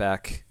then went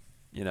back.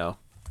 I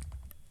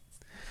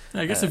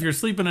guess if you're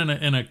sleeping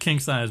in a king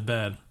size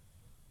bed,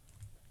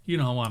 you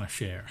don't want to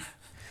share.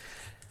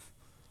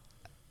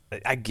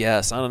 I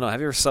guess I don't know.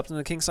 Have you ever slept in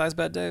a king size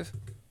bed, Dave?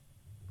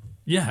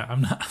 Yeah,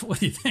 I'm not. What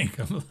do you think?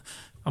 I'm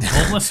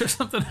homeless or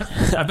something?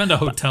 I've been to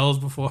hotels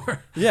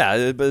before.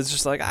 Yeah, but it's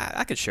just like,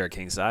 I could share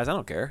king size. I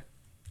don't care.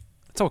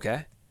 It's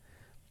okay.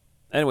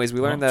 Anyways, we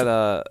learned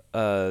that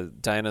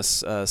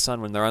Diana's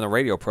son, when they're on the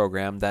radio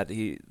program, that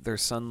their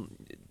son,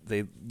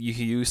 he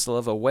used to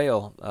love a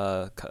whale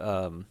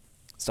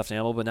stuffed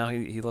animal, but now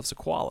he loves a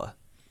koala.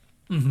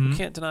 Mm-hmm. You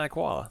can't deny a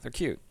koala. They're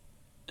cute.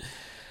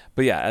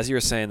 But yeah, as you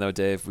were saying, though,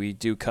 Dave, we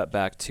do cut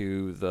back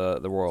to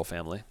the royal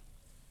family.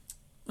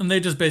 And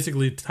they just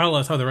basically tell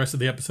us how the rest of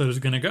the episode is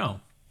going to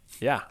go.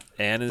 Yeah,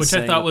 Anne is which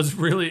I thought was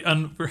really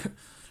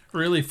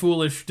really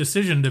foolish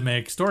decision to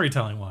make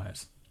storytelling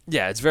wise.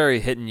 Yeah, it's very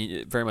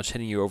much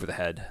hitting you over the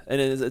head, and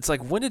it's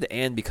like, when did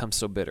Anne become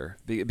so bitter?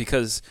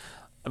 Because,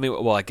 I mean,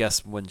 well, I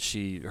guess when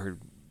her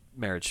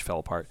marriage fell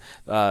apart.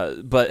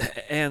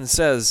 But Anne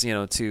says,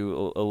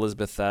 to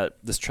Elizabeth that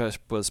this trip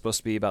was supposed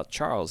to be about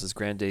Charles, his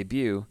grand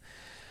debut,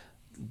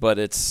 but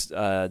it's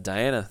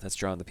Diana that's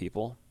drawn the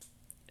people.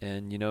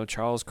 And,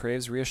 Charles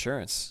craves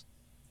reassurance.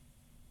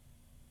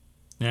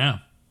 Yeah.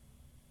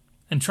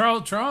 And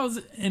Charles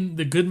and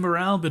the good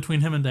morale between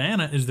him and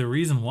Diana is the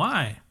reason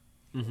why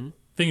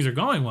things are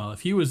going well. If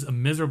he was a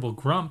miserable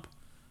grump,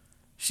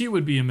 she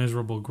would be a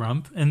miserable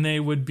grump, and they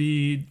would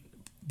be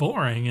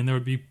boring, and there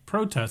would be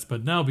protests.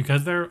 But no,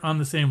 because they're on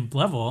the same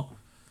level,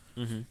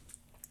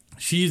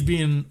 she's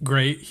being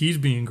great, he's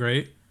being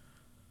great.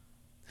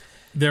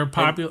 They're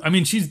popular. I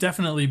mean, she's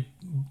definitely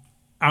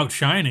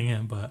outshining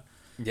him, but...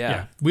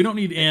 Yeah, we don't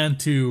need Anne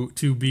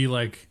to be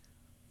like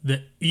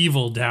the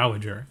evil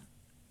dowager.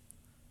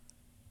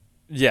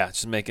 Yeah,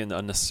 just making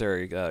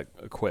unnecessary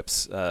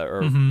quips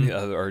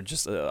or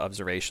just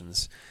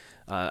observations.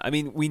 I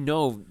mean, we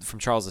know from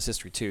Charles's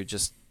history too.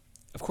 Just,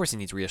 of course, he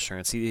needs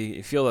reassurance.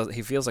 He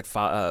feels like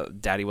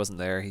Daddy wasn't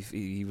there.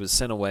 He was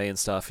sent away and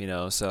stuff.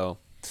 So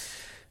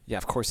yeah,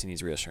 of course he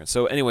needs reassurance.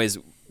 So, anyways,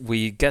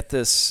 we get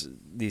these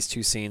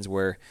two scenes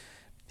where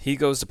he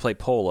goes to play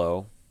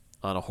polo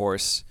on a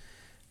horse.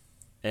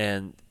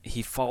 And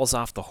he falls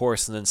off the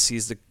horse and then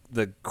sees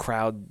the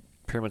crowd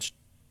pretty much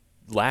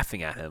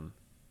laughing at him.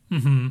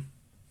 Mm-hmm.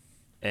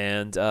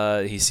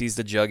 And he sees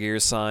the Jug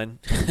Ears sign.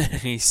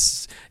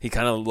 he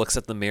kind of looks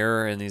at the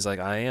mirror and he's like,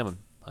 I am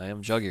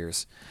Jug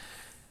Ears.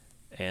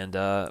 And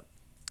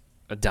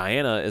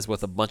Diana is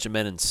with a bunch of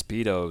men in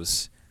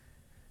Speedos.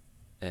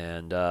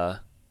 And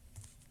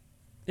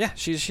yeah,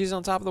 she's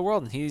on top of the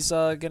world and he's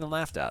getting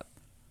laughed at.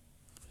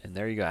 And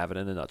there you go, have it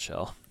in a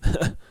nutshell.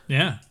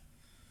 Yeah.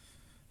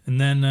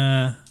 And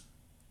then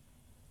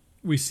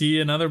we see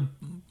another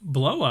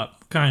blow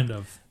up, kind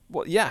of.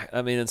 Well, yeah.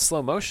 I mean, in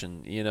slow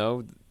motion,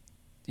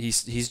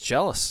 he's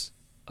jealous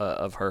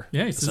of her.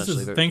 Yeah, he says, this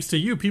is thanks to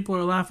you, people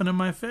are laughing in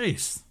my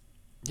face.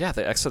 Yeah,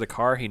 they exit the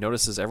car. He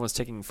notices everyone's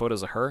taking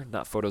photos of her,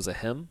 not photos of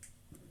him.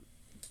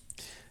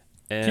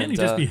 And, can't he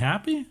just be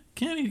happy?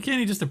 Can't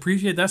he just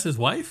appreciate that's his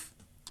wife?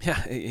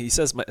 Yeah, he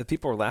says,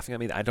 people are laughing at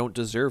me. I don't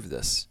deserve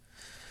this.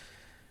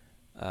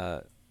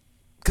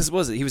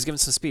 Because he was giving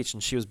some speech,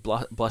 and she was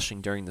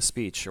blushing during the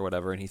speech or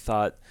whatever, and he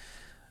thought,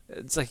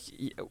 it's like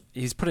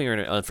he's putting her in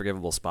an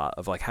unforgivable spot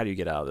of like, how do you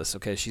get out of this?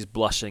 Okay, she's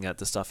blushing at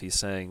the stuff he's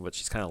saying, but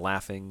she's kind of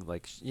laughing,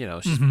 like, she's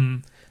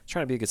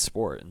trying to be a good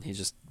sport, and he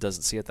just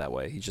doesn't see it that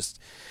way. He's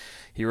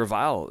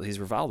reviled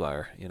by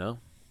her,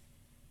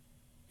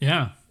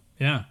 Yeah,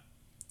 yeah.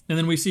 And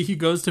then we see he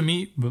goes to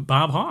meet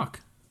Bob Hawke.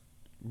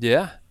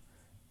 Yeah,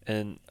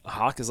 and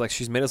Hawke is like,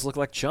 she's made us look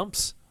like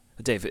chumps.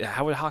 Dave,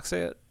 how would Hawke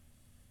say it?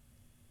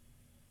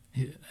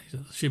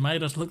 She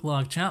made us look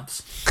like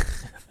chumps.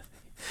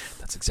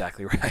 That's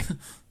exactly right.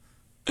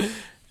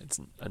 It's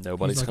a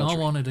nobody's He's like, country.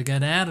 I wanted to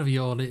get out of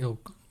your little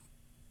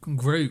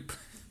group.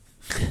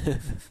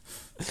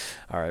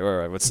 All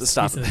right. Let's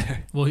stop it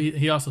there. Well,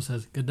 he also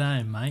says, good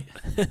day, mate.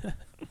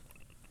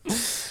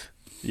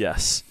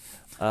 Yes.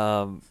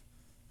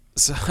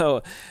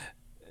 So,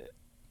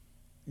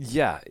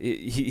 yeah,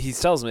 he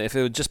tells me, if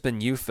it had just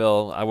been you,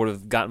 Phil, I would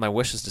have gotten my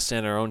wishes to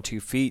stand on our own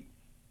 2 feet.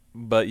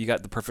 But you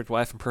got the perfect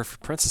wife and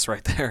perfect princess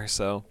right there.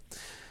 So,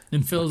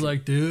 and Phil's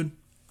like, dude,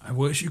 I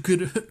wish you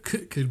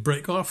could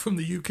break off from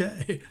the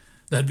UK.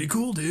 That'd be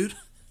cool, dude.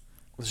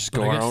 Let's just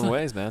go our own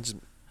ways, man.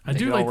 I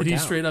do like that he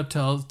straight up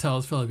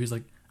tells Philip, he's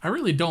like, I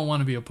really don't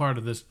want to be a part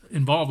of this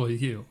involved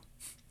with you.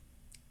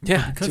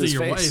 Yeah, because of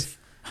your wife,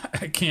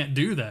 I can't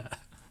do that.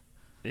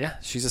 Yeah,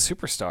 she's a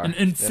superstar.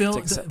 And Phil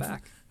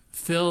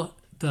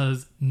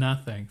does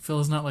nothing. Phil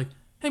is not like,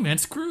 hey man,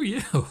 screw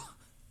you.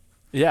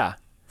 Yeah,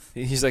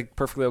 he's like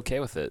perfectly okay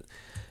with it.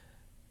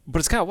 But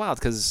it's kind of wild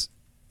because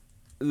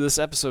this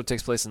episode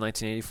takes place in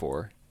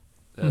 1984,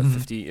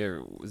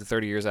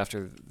 30 years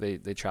after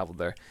they traveled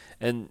there.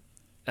 And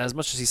as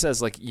much as he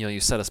says, like, you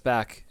set us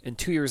back, and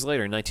 2 years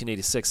later, in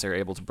 1986, they were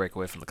able to break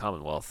away from the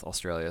Commonwealth,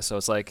 Australia. So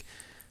it's like,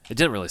 it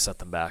didn't really set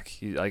them back.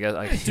 I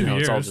guess, 2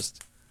 years. It's all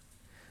just,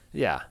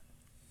 yeah.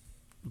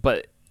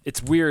 But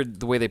it's weird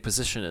the way they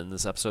position it in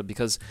this episode,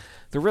 because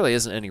there really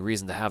isn't any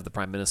reason to have the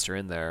Prime Minister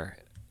in there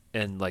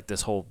and like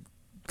this whole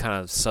kind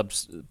of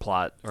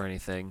subplot or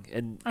anything.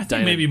 And I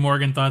think maybe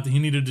Morgan thought that he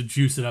needed to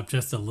juice it up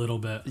just a little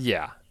bit.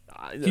 Yeah.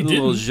 A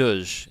little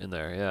zhuzh in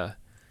there, yeah.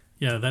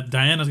 Yeah, that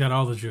Diana's got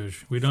all the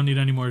zhuzh. We don't need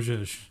any more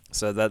zhuzh.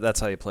 So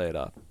that's how you play it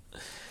up.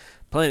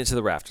 Playing it to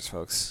the rafters,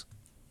 folks.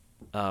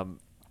 And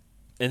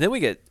then we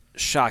get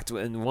shocked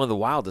in one of the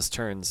wildest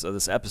turns of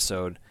this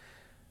episode.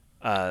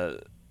 I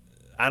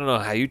don't know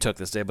how you took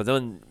this, Dave, but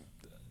then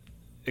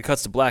it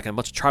cuts to black and a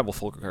bunch of tribal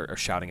folk are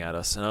shouting at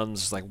us. And I'm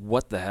just like,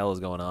 what the hell is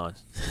going on?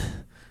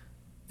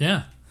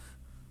 Yeah.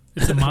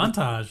 It's a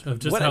montage of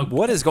just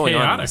what is going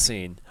chaotic. on in the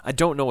scene. I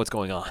don't know what's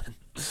going on.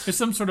 It's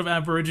some sort of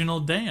Aboriginal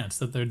dance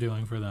that they're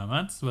doing for them.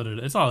 That's what it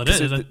is. It's all it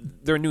is.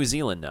 They're in New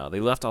Zealand now. They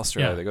left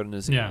Australia. Yeah. They go to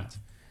New Zealand. Yeah.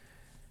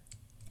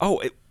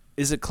 Oh,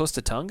 is it close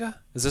to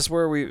Tonga? Is this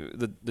where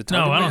the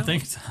Tonga? No, I don't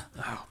think so.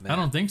 Oh, man. I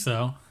don't think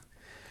so.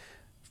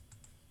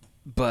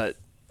 But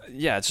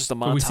yeah, it's just a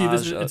montage. But we see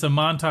this. It's a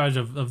montage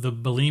of the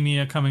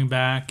bulimia coming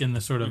back and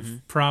the sort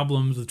of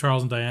problems with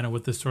Charles and Diana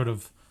with this sort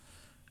of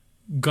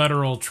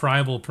guttural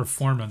tribal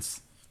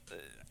performance.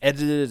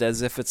 Edited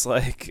as if it's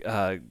like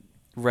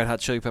Red Hot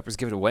Chili Peppers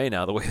Give It Away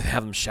now, the way they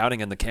have them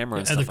shouting in the camera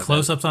and stuff the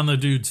close-ups on the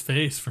dude's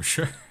face, for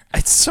sure.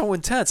 It's so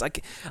intense.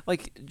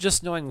 Like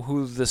just knowing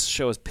who this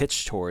show is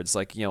pitched towards,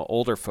 like,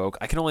 older folk,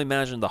 I can only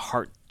imagine the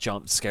heart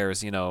jump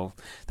scares,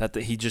 that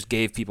he just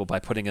gave people by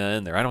putting it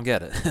in there. I don't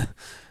get it.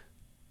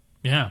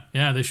 Yeah,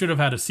 they should have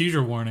had a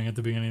seizure warning at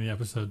the beginning of the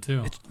episode,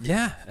 too.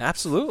 Yeah,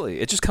 absolutely.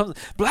 It just comes,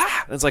 blah!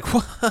 And it's like,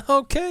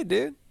 okay,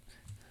 dude.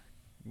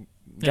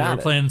 Yeah,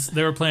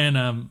 they were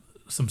playing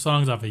some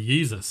songs off of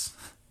Yeezus.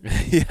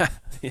 Yeah.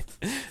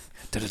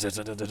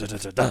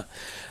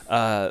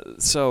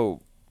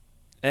 So,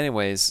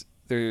 anyways,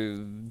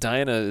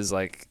 Diana is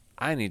like,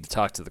 I need to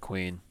talk to the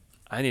queen.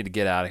 I need to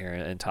get out of here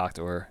and talk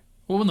to her.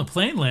 Well, when the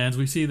plane lands,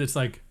 we see that's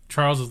like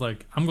Charles is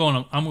like, I'm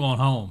going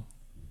home,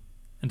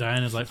 and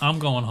Diana's like, I'm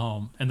going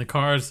home, and the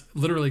cars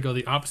literally go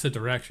the opposite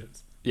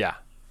directions. Yeah,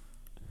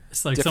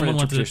 it's like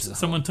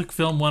someone took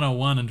Film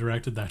 101 and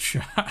directed that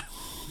shot.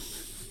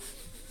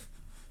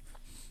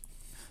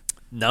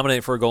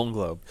 Nominated for a Golden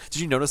Globe.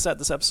 Did you notice that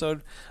this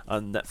episode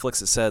on Netflix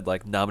it said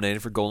like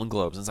nominated for Golden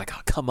Globes? And it's like,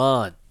 oh, come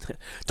on,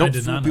 don't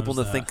fool people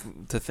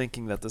into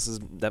thinking that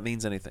that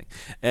means anything.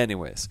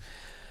 Anyways,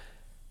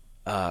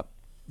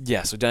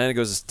 yeah. So Diana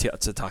goes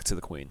to talk to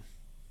the queen.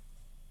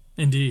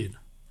 Indeed,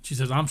 she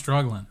says, "I'm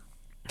struggling."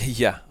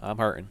 Yeah, I'm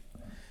hurting.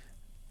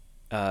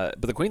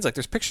 But the queen's like,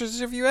 "There's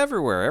pictures of you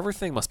everywhere.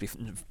 Everything must be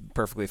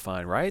perfectly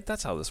fine, right?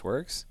 That's how this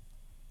works."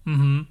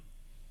 Mm-hmm.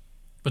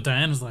 But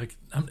Diana's like,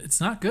 it's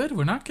not good.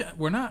 We're not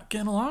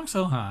getting along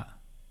so hot.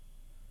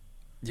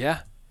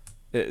 Yeah.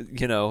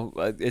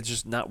 It's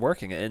just not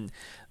working. And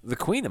the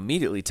Queen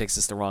immediately takes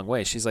this the wrong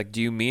way. She's like,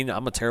 do you mean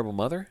I'm a terrible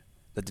mother?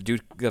 That the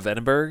Duke of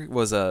Edinburgh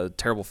was a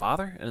terrible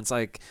father? And it's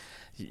like,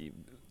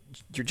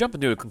 you're jumping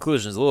to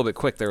conclusions a little bit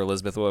quick there,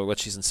 Elizabeth, what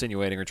she's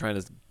insinuating or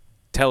trying to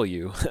tell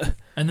you.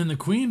 And then the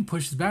Queen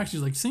pushes back.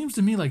 She's like, seems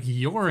to me like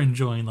you're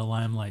enjoying the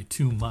limelight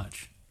too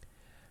much.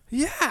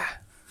 Yeah.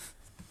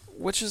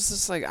 Which is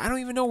just like, I don't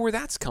even know where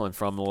that's coming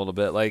from a little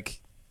bit.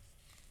 Like,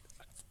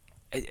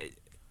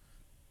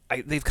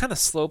 they've kind of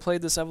slow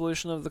played this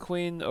evolution of the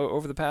Queen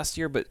over the past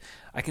year, but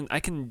I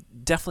can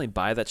definitely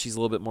buy that she's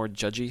a little bit more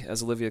judgy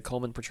as Olivia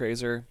Colman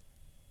portrays her,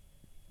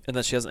 and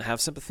that she doesn't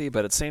have sympathy.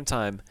 But at the same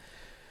time,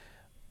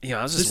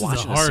 I was just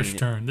watching this is a harsh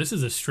turn. This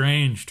is a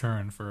strange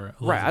turn for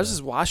Elizabeth. Right. I was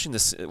just watching the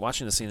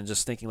scene and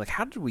just thinking, like,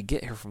 how did we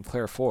get here from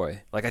Claire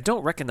Foy? Like, I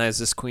don't recognize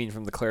this Queen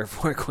from the Claire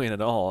Foy Queen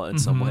at all in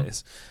some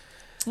ways.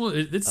 Well,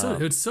 it's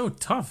so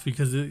tough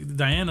because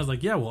Diana's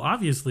like, yeah, well,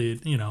 obviously,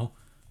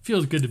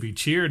 feels good to be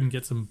cheered and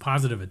get some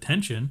positive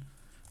attention.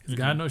 Because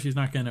God knows she's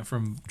not getting it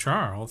from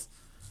Charles.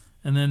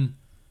 And then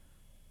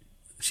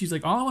she's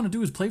like, all I want to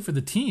do is play for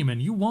the team,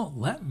 and you won't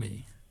let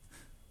me.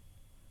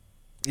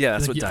 Yeah,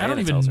 that's what Diana I don't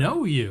even tells her.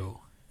 know you.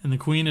 And the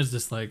Queen is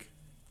just like,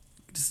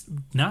 just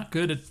not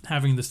good at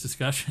having this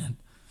discussion.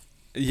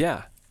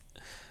 Yeah.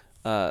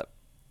 And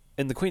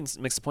the Queen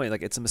makes the point,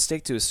 like, it's a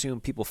mistake to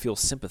assume people feel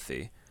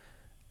sympathy.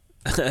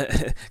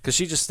 Because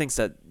she just thinks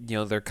that,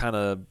 they're kind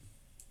of...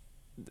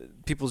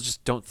 People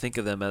just don't think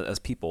of them as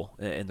people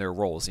in their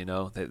roles,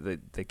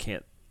 They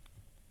can't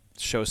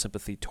show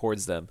sympathy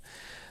towards them.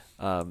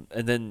 And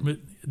then...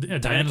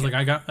 But, Diana's like,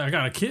 I got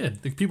a kid.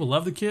 Like, people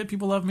love the kid.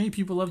 People love me.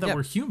 People love that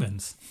we're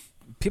humans.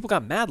 People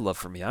got mad love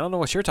for me. I don't know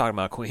what you're talking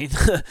about, Queen.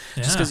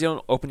 Just because you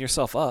don't open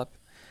yourself up.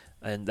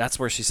 And that's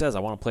where she says, I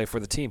want to play for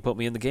the team. Put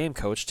me in the game,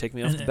 coach. Take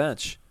me off the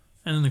bench.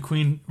 And then the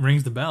Queen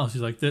rings the bell.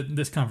 She's like,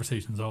 this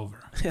conversation's over.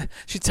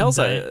 She tells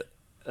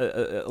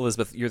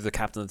Elizabeth, you're the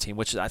captain of the team,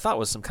 which I thought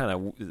was some kind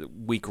of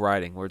weak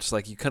writing, where it's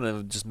like, you couldn't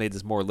have just made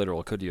this more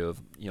literal, could you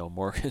have,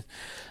 more...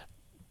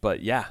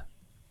 But yeah.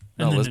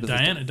 No, and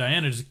then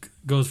Diana just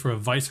goes for a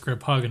vice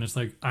grip hug, and it's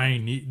like,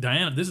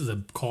 Diana, this is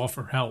a call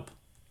for help.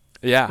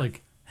 Yeah.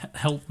 Like,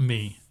 help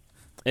me.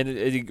 And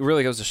it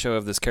really goes to show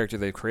of this character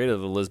they've created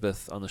of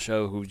Elizabeth on the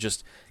show, who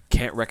just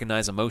can't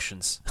recognize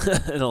emotions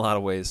in a lot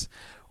of ways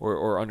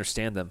or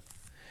understand them.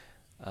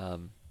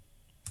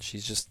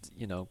 She's just,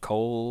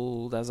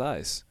 cold as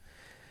ice.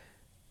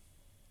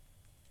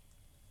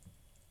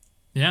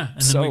 Yeah,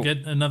 and then we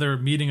get another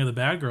meeting of the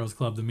Bad Girls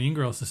Club, the Mean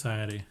Girls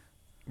Society.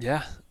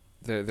 Yeah,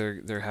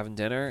 they're having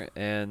dinner,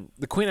 and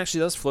the Queen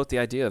actually does float the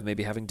idea of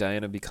maybe having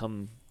Diana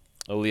become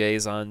a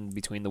liaison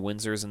between the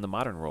Windsors and the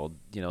modern world.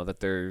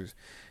 That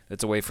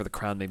it's a way for the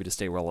crown maybe to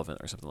stay relevant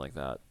or something like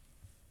that.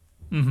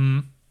 Mm-hmm.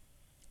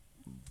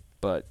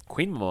 But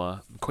Queen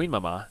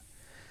Mama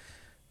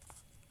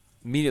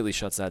immediately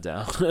shuts that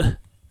down.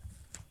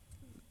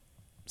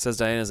 Says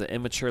Diana's an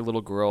immature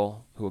little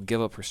girl who will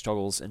give up her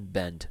struggles and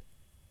bend.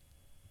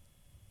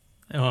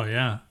 Oh,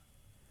 yeah.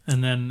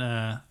 And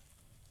then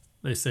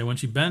they say when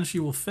she bends, she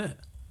will fit.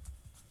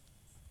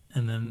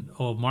 And then,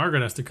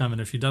 Margaret has to come in.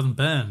 If she doesn't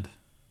bend,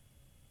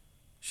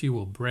 she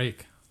will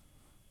break.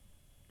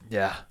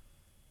 Yeah.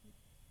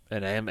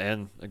 And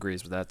Anne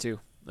agrees with that, too.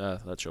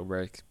 That she'll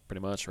break,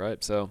 pretty much,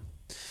 right? So...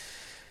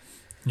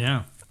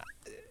 Yeah.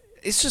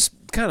 It's just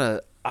kind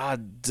of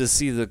odd to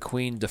see the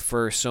Queen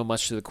defer so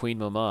much to the Queen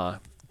Mama.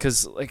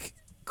 Because, like,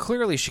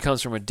 clearly she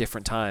comes from a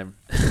different time.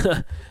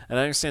 And I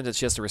understand that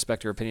she has to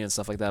respect her opinion and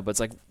stuff like that. But it's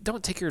like,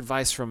 don't take your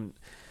advice from...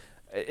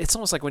 It's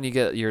almost like when you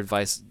get your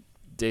advice,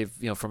 Dave,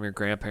 from your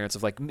grandparents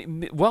of, like,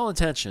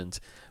 well-intentioned,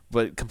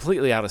 but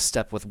completely out of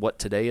step with what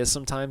today is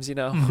sometimes,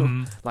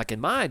 Mm-hmm. Like,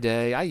 in my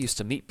day, I used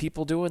to meet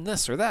people doing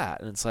this or that.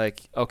 And it's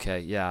like, okay,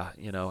 yeah,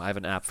 I have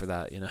an app for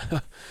that,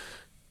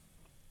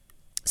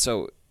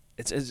 So...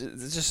 It's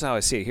just how I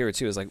see it here,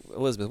 too. Is like,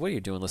 Elizabeth, what are you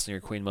doing listening to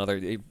your Queen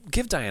Mother?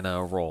 Give Diana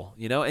a role,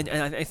 And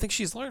I think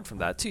she's learned from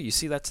that, too. You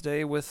see that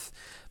today with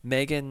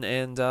Meghan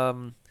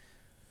and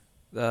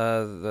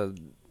the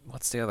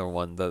what's the other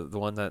one? The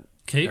one that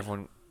Kate?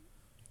 Everyone...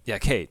 Yeah,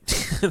 Kate.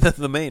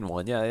 the main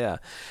one. Yeah.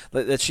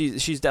 That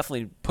she's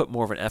definitely put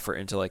more of an effort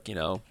into, like,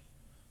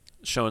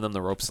 showing them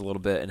the ropes a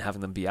little bit and having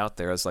them be out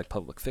there as, like,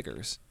 public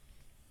figures.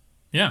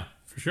 Yeah,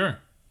 for sure.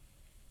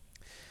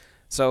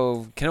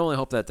 So, can only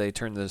hope that they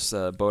turn this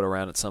boat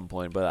around at some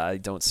point, but I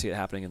don't see it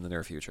happening in the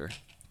near future.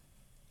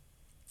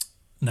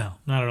 No,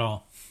 not at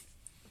all.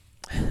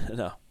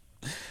 No.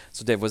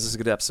 So, Dave, was this a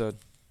good episode?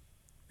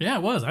 Yeah,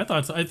 it was. I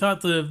thought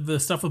the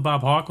stuff with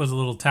Bob Hawke was a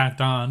little tacked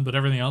on, but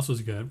everything else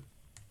was good.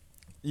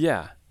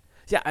 Yeah.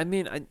 Yeah, I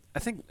mean, I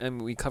think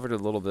we covered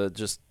it a little bit.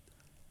 Just,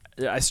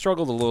 I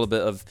struggled a little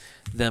bit of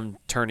them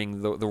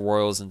turning the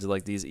royals into,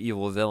 like, these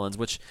evil villains,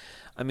 which,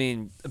 I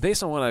mean,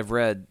 based on what I've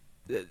read...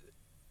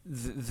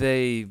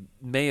 they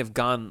may have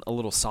gone a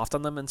little soft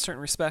on them in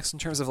certain respects in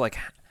terms of, like,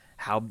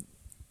 how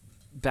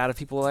bad of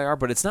people they are,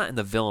 but it's not in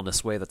the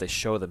villainous way that they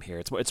show them here.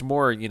 It's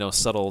more,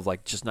 subtle,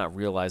 like just not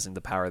realizing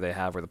the power they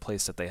have or the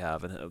place that they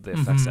have and the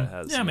effects that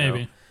has. Yeah,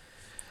 maybe.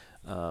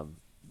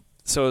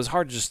 So it was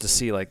hard just to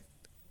see like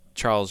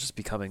Charles just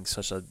becoming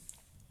such a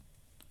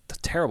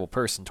terrible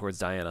person towards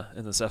Diana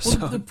in this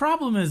episode. Well, the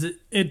problem is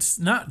it's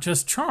not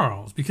just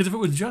Charles, because if it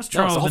was just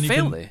No, it's Charles, the whole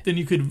family. then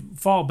you could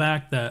fall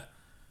back that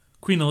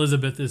Queen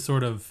Elizabeth is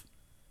sort of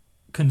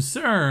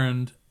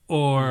concerned,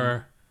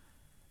 or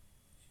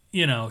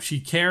she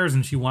cares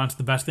and she wants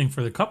the best thing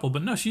for the couple.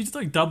 But no, she's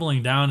like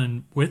doubling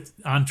down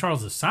on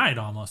Charles's side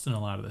almost in a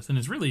lot of this, and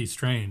it's really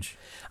strange.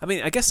 I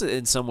mean, I guess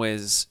in some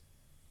ways,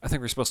 I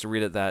think we're supposed to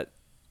read it that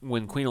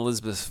when Queen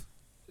Elizabeth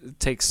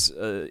takes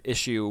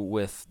issue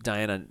with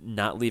Diana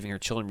not leaving her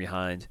children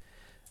behind,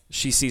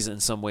 she sees it in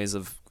some ways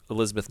of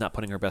Elizabeth not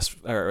putting her best,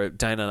 or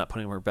Diana not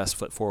putting her best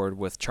foot forward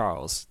with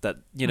Charles. That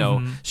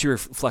she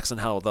reflects on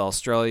how the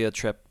Australia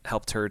trip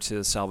helped her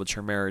to salvage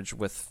her marriage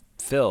with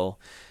Phil,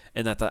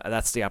 and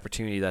that's the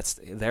opportunity that's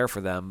there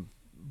for them,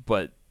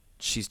 but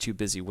she's too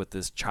busy with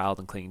this child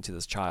and clinging to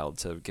this child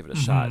to give it a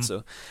shot.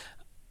 So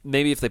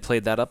maybe if they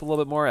played that up a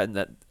little bit more, and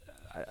that.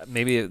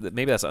 Maybe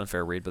that's an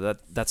unfair read,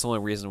 but that's the only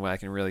reason why I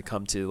can really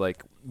come to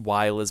like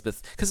why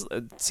Elizabeth, because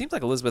it seems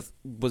like Elizabeth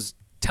was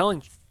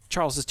telling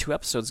Charles just 2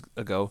 episodes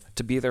ago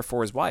to be there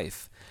for his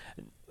wife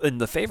in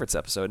the Favorites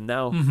episode, and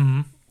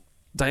now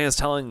Diana's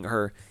telling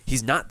her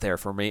he's not there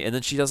for me, and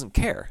then she doesn't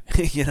care,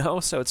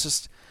 So it's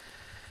just.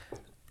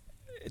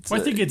 I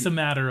think it's a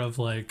matter of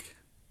like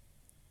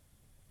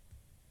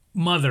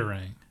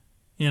mothering,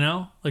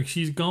 like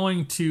she's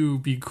going to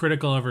be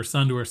critical of her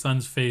son to her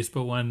son's face,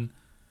 but when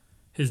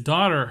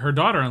her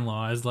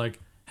daughter-in-law is like,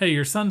 hey,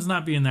 your son's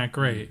not being that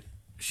great,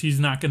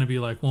 she's not going to be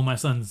like, well, my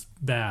son's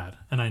bad,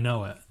 and I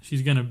know it.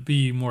 She's going to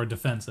be more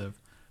defensive.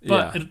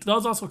 But it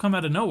does also come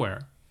out of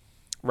nowhere.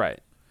 Right.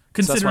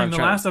 Considering the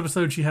last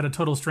episode, she had a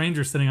total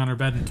stranger sitting on her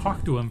bed and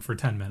talked to him for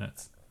 10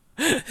 minutes.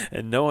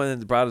 And no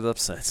one brought it up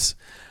since.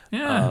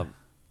 Yeah.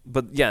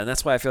 But yeah, and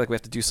that's why I feel like we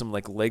have to do some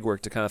like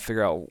legwork to kind of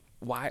figure out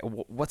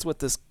what's with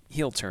this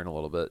heel turn a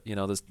little bit,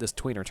 this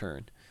tweener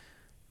turn.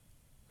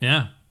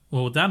 Yeah.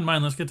 Well, with that in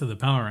mind, let's get to the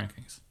power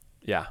rankings.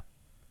 Yeah.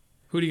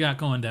 Who do you got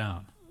going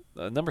down?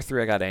 Number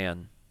 3, I got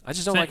Anne. I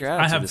just don't like her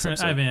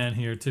attitude. I have Anne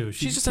here too.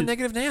 She's just a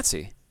negative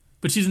Nancy.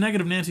 But she's a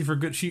negative Nancy for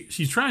good.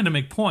 She's trying to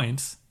make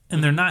points,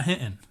 and they're not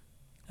hitting.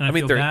 And I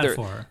feel bad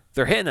for her.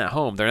 They're hitting at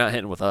home. They're not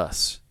hitting with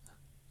us.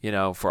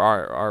 For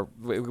our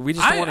we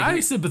just don't want to. I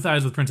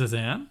sympathize with Princess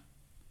Anne.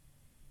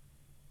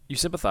 You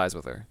sympathize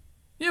with her.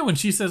 Yeah, when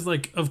she says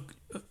like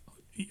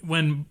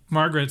when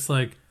Margaret's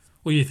like,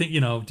 well,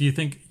 do you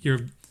think you're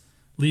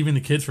leaving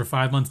the kids for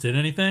 5 months did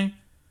anything?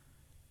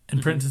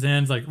 And Princess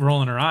Anne's like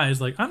rolling her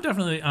eyes, like, I'm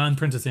definitely on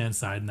Princess Anne's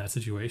side in that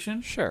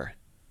situation. Sure.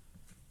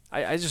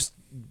 I just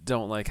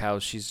don't like how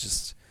she's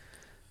just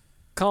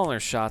calling her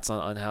shots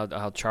on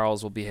how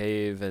Charles will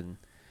behave, and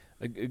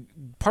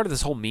part of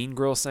this whole Mean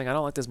Girls thing. I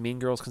don't like this Mean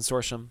Girls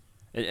consortium,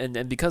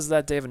 and because of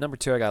that, David, number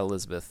 2, I got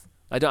Elizabeth.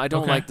 I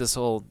don't like this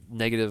whole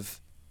negative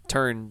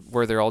turn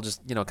where they're all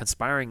just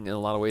conspiring in a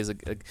lot of ways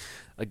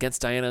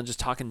against Diana and just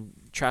talking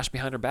trash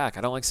behind her back.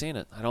 I don't like seeing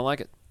it. I don't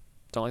like it.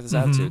 Don't like this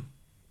attitude.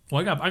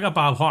 Well, I got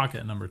Bob Hawke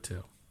at number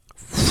 2.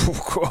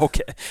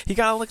 Okay, he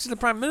got elected to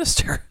prime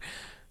minister.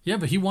 Yeah,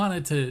 but he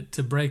wanted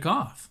to break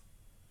off.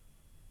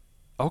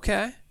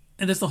 Okay,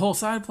 and that's the whole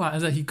side plot,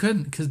 is that he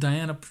couldn't because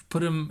Diana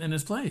put him in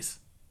his place.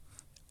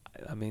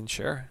 I mean,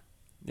 sure,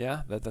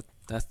 yeah,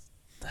 that's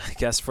I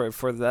guess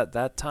for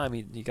that time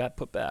he got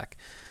put back.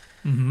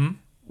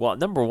 Well,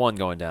 number 1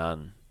 going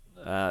down,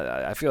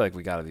 I feel like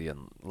we got to be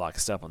in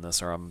lockstep on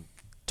this, or I'm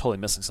totally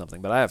missing something.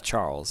 But I have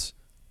Charles.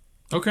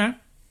 Okay.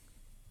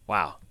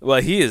 Wow.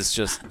 Well, he's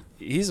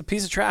a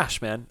piece of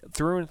trash, man,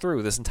 through and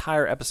through this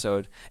entire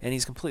episode, and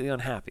he's completely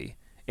unhappy.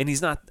 And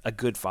he's not a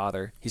good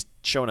father. He's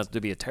shown us to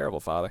be a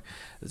terrible father.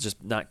 It's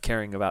just not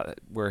caring about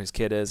where his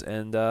kid is,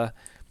 and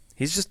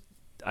he's just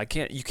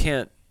you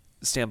can't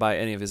stand by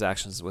any of his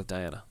actions with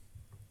Diana.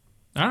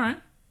 All right.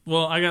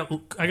 Well, I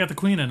got the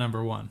Queen at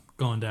number 1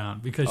 going down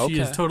because she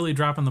is totally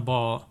dropping the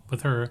ball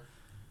with her.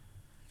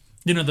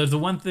 There's the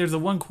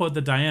one quote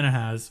that Diana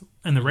has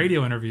in the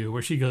radio interview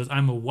where she goes,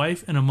 "I'm a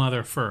wife and a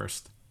mother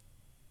first."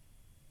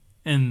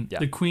 And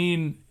the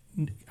Queen,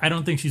 I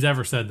don't think she's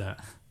ever said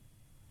that.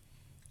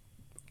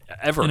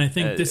 Ever. And I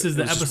think this is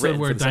the episode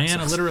where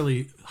Diana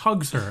literally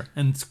hugs her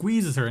and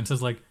squeezes her and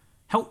says like,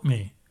 "Help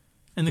me."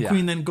 And the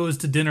Queen then goes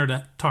to dinner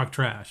to talk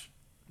trash.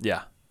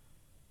 Yeah.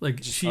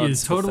 Like, she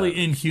is totally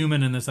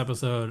inhuman in this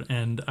episode,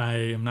 and I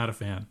am not a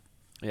fan.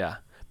 Yeah.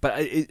 But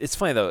it's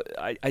funny, though.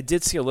 I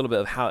did see a little bit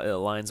of how it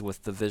aligns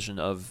with the vision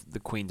of the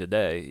Queen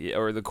today,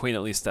 or the Queen,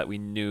 at least, that we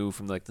knew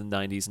from, like, the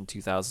 90s and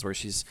 2000s, where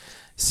she's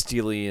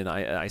steely and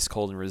ice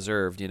cold and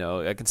reserved,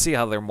 I can see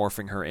how they're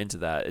morphing her into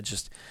that.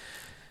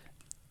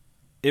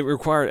 It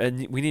required...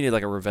 And we needed,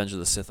 like, a Revenge of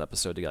the Sith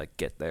episode to, like,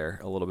 get there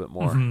a little bit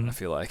more, I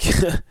feel like.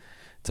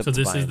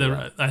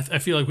 I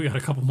feel like we got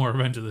a couple more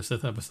Revenge of the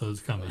Sith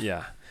episodes coming.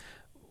 Yeah.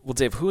 Well,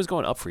 Dave, who is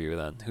going up for you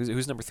then?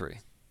 Who's number 3?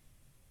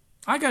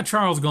 I got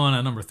Charles going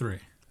at number 3.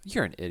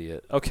 You're an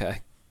idiot.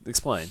 Okay,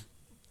 explain.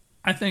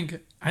 I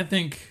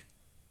think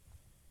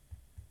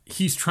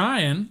he's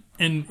trying,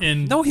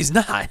 and No, he's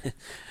not.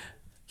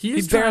 he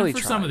is he barely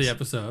trying for some of tries. the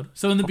episode.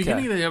 So in the Okay.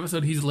 beginning of the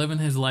episode, he's living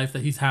his life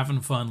that he's having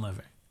fun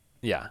living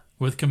Yeah.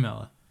 with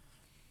Camilla.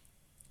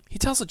 He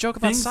tells a joke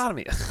about Things-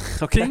 sodomy.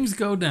 Okay. Things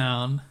go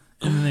down,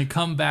 and then they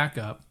come back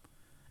up,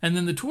 and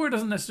then the tour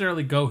doesn't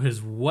necessarily go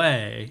his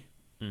way,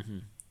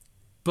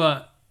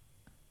 but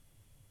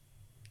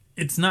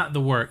it's not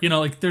the work. You know,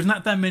 like there's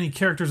not that many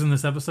characters in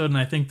this episode, and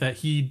I think that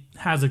he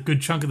has a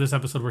good chunk of this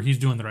episode where he's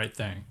doing the right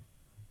thing.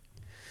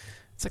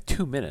 It's like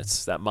 2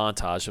 minutes, that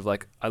montage of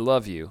like, I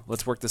love you.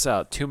 Let's work this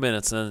out. 2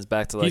 minutes, and then it's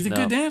back to like, He's a no.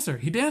 good dancer.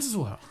 He dances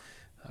well.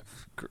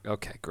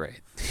 Okay,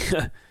 great.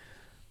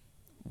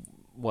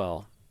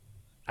 Well,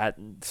 at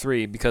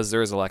 3, because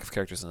there is a lack of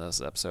characters in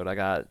this episode, I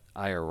got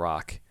Ire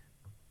Rock.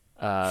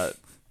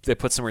 They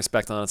put some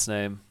respect on its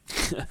name.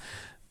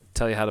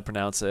 Tell you how to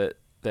pronounce it.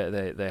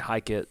 They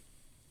hike it.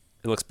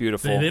 It looks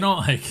beautiful. They don't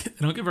like. They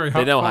don't get very.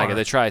 They don't far. hike it.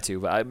 They try to,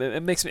 but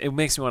it makes me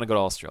want to go to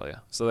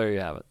Australia. So there you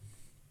have it.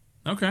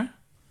 Okay.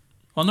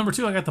 Well, number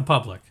 2, I got the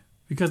public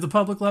because the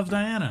public loves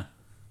Diana,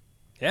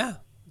 Yeah,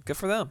 good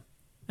for them.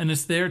 and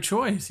it's their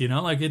choice. You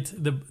know, like it's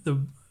the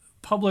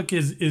public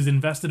is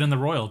invested in the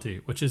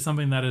royalty, which is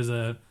something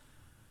that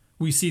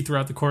we see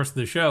throughout the course of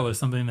the show is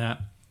something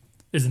that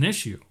is an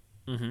issue,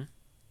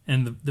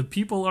 and the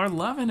people are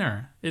loving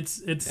her.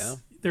 It's Yeah.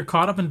 They're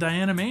caught up in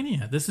Diana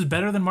mania. This is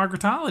better than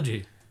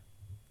Margaretology.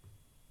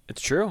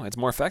 It's true. It's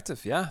more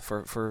effective, yeah,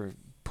 for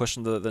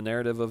pushing the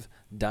narrative of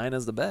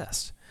Dinah's the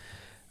best.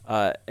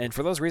 And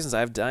for those reasons, I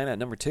have Dinah at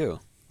number 2.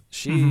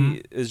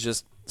 She is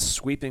just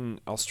sweeping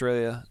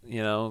Australia,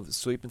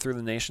 sweeping through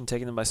the nation,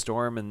 taking them by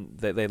storm, and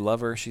they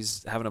love her.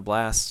 She's having a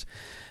blast,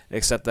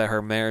 except that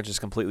her marriage is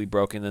completely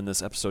broken, and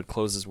this episode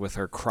closes with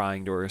her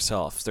crying to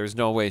herself. There's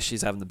no way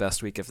she's having the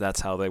best week if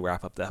that's how they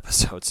wrap up the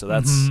episode. So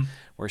that's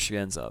where she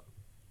ends up.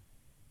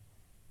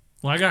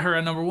 Well, I got her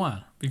at number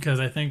 1 because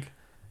I think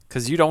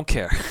Because you don't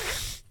care.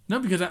 no,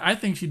 because I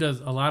think she does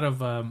a lot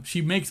of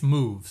she makes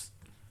moves.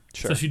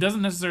 Sure. So she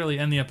doesn't necessarily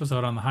end the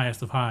episode on the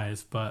highest of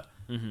highs, but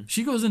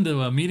she goes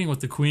into a meeting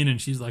with the queen and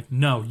she's like,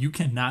 "No, you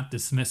cannot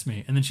dismiss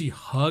me." And then she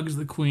hugs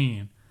the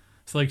queen.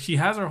 So like she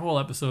has her whole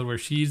episode where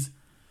she's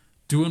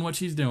doing what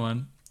she's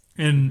doing,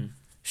 and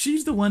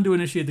she's the one to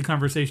initiate the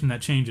conversation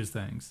that changes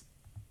things.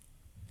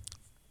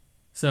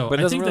 So But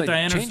it I doesn't think really that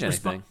Diana's change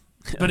anything.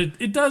 but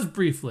it does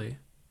briefly,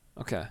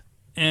 Okay.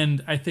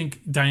 and I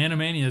think Diana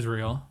mania is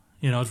real.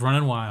 It's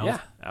running wild. Yeah,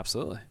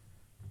 absolutely.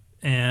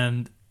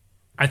 And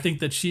I think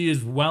that she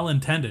is well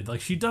intended.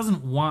 Like she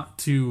doesn't want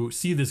to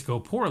see this go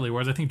poorly,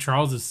 whereas I think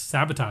Charles is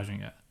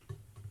sabotaging it.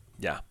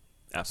 Yeah,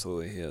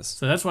 absolutely he is.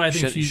 So that's why I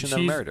think Shouldn't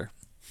have married her.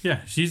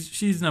 Yeah,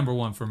 she's number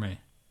 1 for me.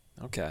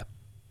 Okay.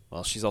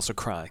 Well, she's also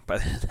crying by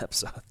the end of the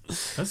episode.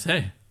 Let's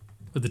say,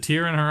 with a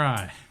tear in her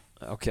eye.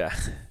 Okay.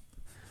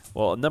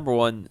 Well, number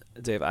 1,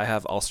 Dave, I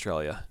have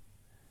Australia.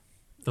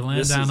 The land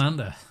This down is-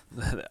 under.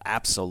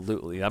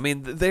 Absolutely. I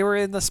mean, they were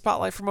in the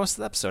spotlight for most of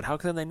the episode. How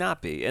can they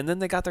not be? And then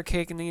they got their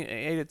cake and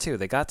ate it too.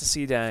 They got to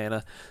see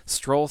Diana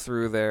stroll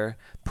through their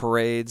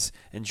parades,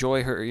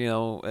 enjoy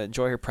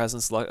her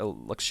presence,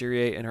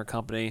 luxuriate in her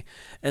company,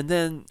 and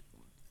then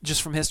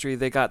just from history,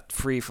 they got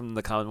free from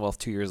the Commonwealth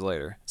 2 years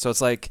later. So it's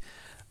like,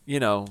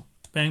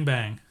 Bang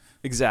bang.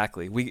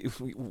 exactly.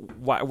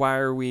 Why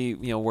are we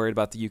worried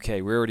about the UK?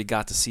 We already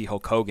got to see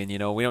Hulk Hogan. We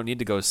don't need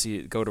to go to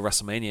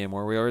WrestleMania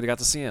anymore. We already got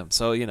to see him.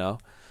 So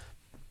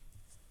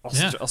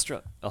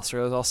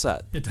Australia's all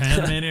set.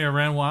 Diana mania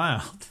ran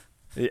wild.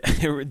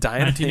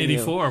 Diana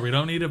 1984. We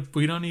don't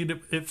need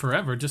it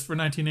forever, just for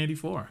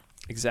 1984.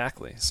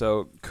 Exactly.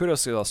 So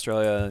kudos to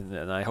Australia,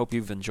 and I hope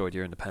you've enjoyed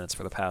your independence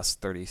for the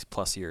past 30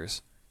 plus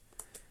years.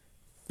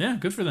 Yeah,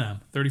 good for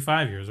them.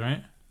 35 years,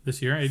 right?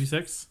 This year,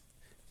 86.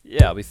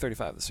 Yeah, I'll be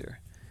 35 this year.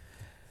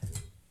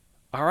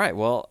 All right.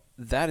 Well,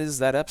 that is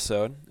that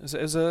episode. It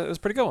was a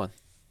pretty good one.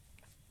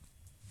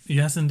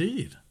 Yes,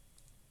 indeed.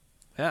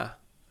 Yeah.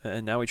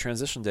 And now we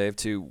transition, Dave,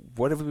 to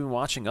what have we been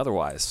watching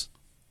otherwise?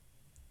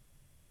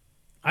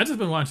 I just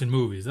been watching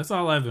movies. That's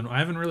all I've been. I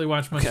haven't really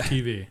watched much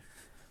TV.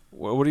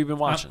 What have you been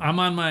watching? I'm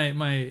on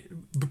my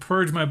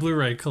purge my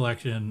Blu-ray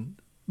collection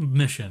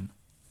mission.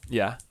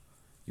 Yeah.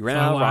 You ran So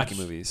I out of Rocky watched-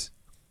 movies.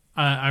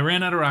 I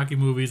ran out of Rocky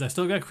movies. I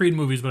still got Creed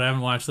movies, but I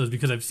haven't watched those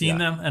because I've seen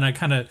them, and I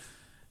kind of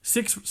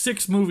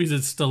six movies at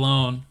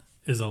Stallone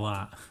is a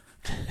lot.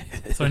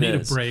 So I need a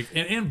break,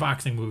 and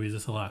boxing movies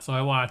is a lot. So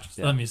I watched.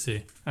 Yeah. Let me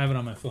see. I have it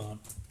on my phone.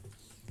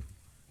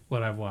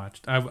 What I've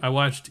watched. I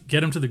watched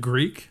Get Him to the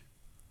Greek.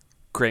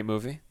 Great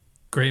movie.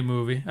 Great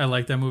movie. I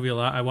like that movie a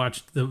lot. I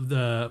watched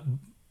the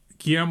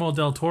Guillermo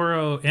del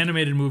Toro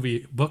animated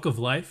movie Book of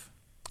Life.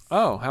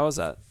 Oh, how was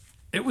that?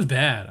 It was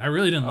bad. I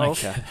really didn't like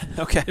okay. it.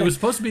 Okay. It was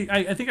supposed to be.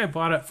 I think I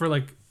bought it for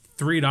like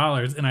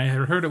 $3, and I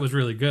had heard it was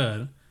really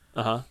good.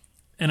 Uh-huh.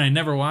 And I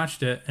never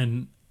watched it,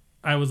 and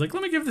I was like,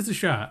 let me give this a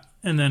shot.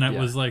 And then I Yeah.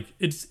 was like,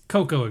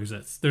 Coco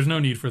exists. There's no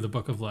need for the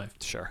Book of Life.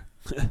 Sure.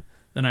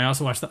 Then I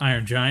also watched The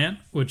Iron Giant,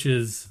 which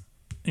is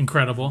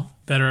incredible,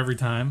 better every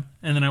time.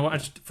 And then I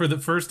watched for the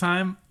first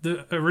time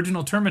the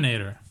original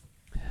Terminator.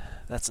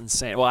 That's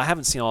insane. Well, I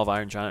haven't seen all of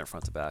Iron Giant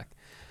front to back,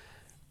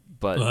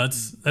 but Well,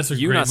 that's a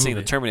you great not movie. seeing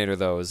the Terminator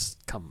though is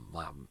come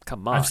on.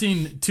 I've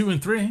seen 2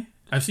 and 3.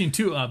 I've seen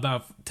 2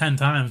 about 10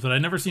 times, but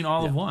I've never seen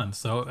all of 1.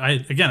 So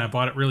I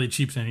bought it really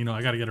cheap, saying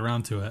I got to get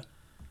around to it.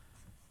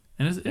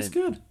 And it's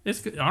good.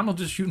 It's good. Arnold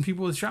just shooting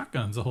people with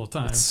shotguns the whole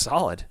time. It's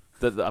solid.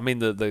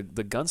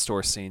 The gun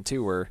store scene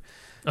too, where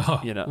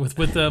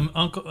with the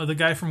uncle, the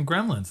guy from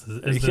Gremlins,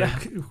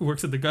 who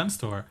works at the gun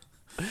store.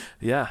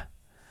 Yeah.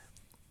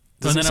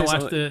 And then I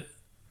watched it.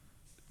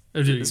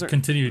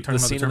 Continue talking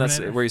about the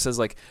Terminator? Where he says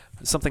like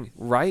something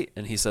right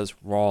and he says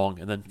wrong,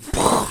 and then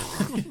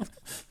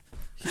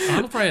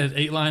Arnold probably has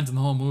 8 lines in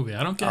the whole movie.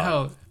 I don't get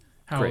how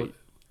great.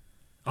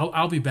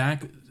 I'll be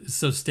back is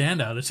so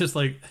standout. It's just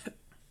like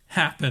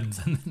happens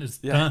and then it's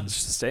done. It's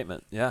just a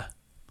statement. Yeah.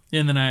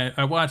 And then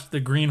I watched the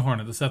Green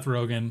Hornet, the Seth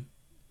Rogen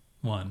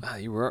one.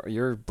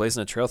 You're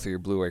blazing a trail through your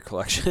Blu-ray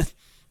collection.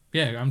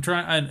 Yeah, I'm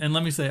trying. And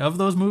let me say, of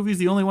those movies,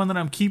 the only one that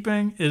I'm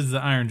keeping is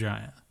the Iron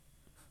Giant.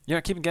 You're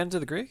not keeping Getting to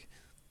the Greek?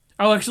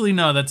 Oh, actually,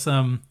 no. That's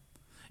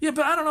yeah,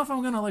 but I don't know if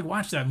I'm gonna like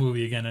watch that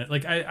movie again.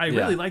 Like I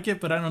really like it,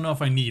 but I don't know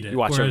if I need it. You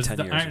watch it every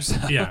 10 years or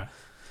so. Yeah.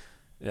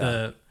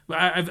 Yeah.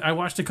 I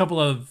watched a couple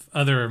of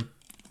other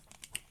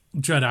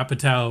Judd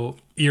Apatow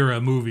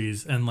era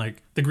movies, and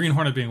like the Green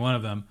Hornet being one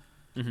of them.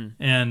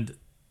 Mm-hmm. And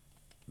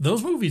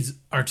those movies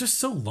are just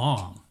so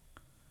long.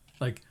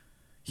 Like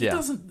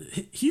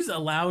he's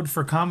allowed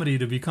for comedy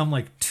to become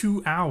like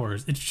 2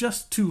 hours. It's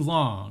just too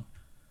long.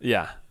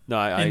 Yeah. No,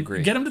 I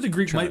agree. Get Him to the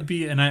Greek might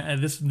be, and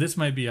this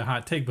might be a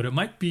hot take, but it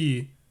might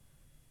be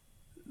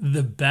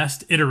the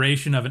best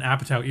iteration of an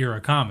Apatow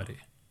era comedy.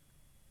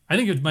 I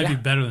think it might be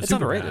better than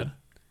Superbad.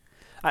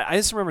 I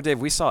just remember, Dave,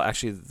 we saw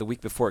actually the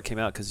week before it came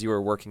out because you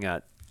were working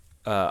at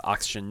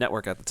Oxygen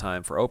Network at the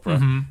time for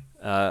Oprah,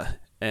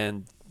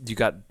 and you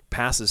got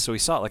passes, so we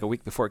saw it like a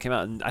week before it came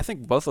out, and I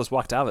think both of us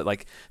walked out of it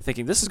like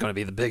thinking this is going to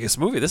be the biggest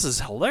movie. This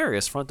is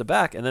hilarious front to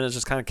back, and then it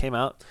just kind of came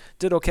out,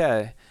 did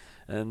okay.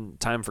 And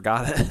time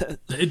forgot it.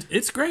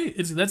 It's great.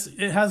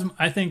 It has.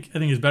 I think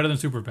it's better than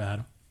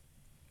Superbad.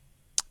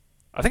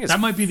 I think that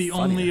might be the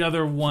only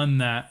other one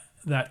that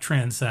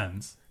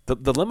transcends.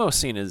 The limo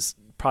scene is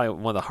probably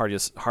one of the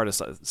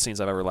hardest scenes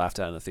I've ever laughed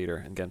at in the theater.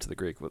 And Getting to the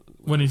Greek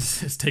when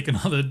he's taking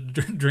all the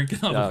drinking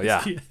all the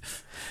whiskey. Yeah.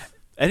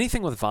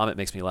 Anything with vomit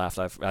makes me laugh.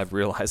 I've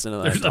realized it.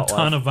 There's a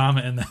ton of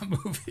vomit in that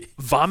movie.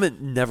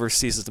 Vomit never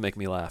ceases to make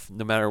me laugh,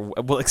 no matter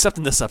except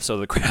in this episode of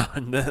The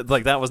Crown.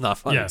 Like that was not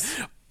funny. Yes.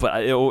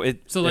 But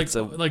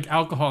like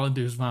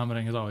alcohol-induced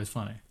vomiting is always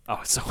funny. Oh,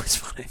 it's always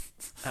funny.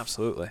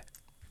 Absolutely.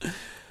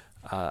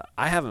 I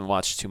haven't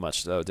watched too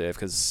much though, Dave,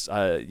 because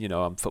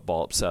I'm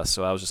football obsessed.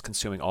 So I was just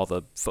consuming all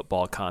the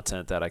football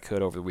content that I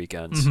could over the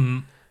weekends. Mm-hmm.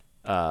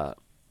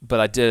 But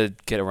I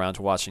did get around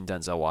to watching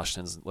Denzel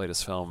Washington's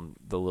latest film,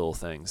 The Little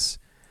Things.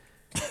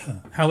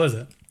 How is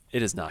it?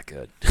 It is not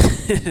good.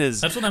 It is.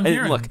 That's what I'm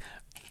hearing. Look,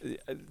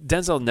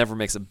 Denzel never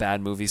makes a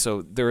bad movie,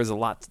 so there is a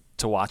lot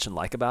to watch and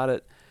like about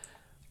it.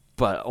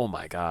 But oh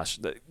my gosh,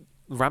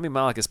 Rami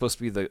Malek is supposed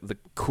to be the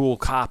cool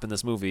cop in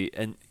this movie,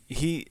 and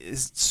he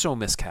is so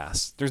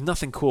miscast. There's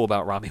nothing cool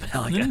about Rami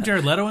Malek. Isn't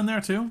Jared Leto in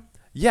there too?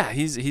 Yeah,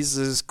 he's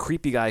this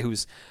creepy guy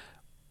who's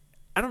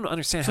I don't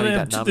understand how he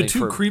got nominated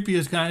for the two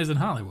creepiest guys in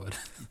Hollywood.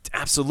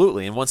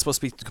 Absolutely, and one's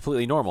supposed to be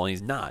completely normal, and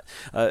he's not.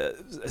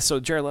 So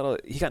Jared Leto,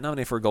 he got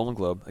nominated for a Golden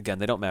Globe. Again,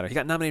 they don't matter. He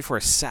got nominated for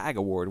a SAG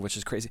award, which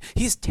is crazy.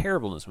 He's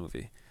terrible in this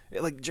movie.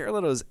 Like Jared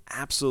Leto is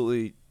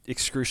absolutely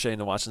excruciating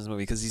to watch in this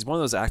movie because he's one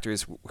of those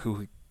actors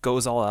who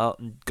goes all out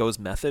and goes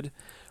method,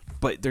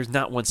 but there's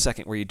not 1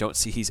 second where you don't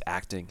see he's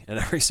acting in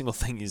every single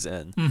thing he's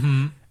in.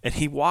 Mm-hmm. And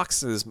he walks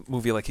through this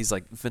movie like he's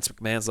like Vince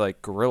McMahon's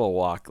like gorilla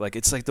walk. Like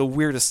it's like the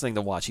weirdest thing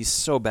to watch. He's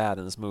so bad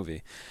in this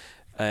movie.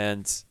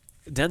 And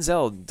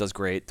Denzel does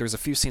great. There's a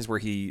few scenes where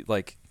he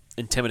like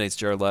intimidates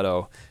Jared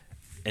Leto,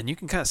 and you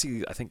can kind of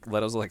see I think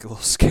Leto's like a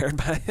little scared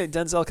by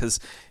Denzel because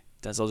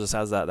Denzel just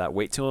has that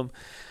weight to him.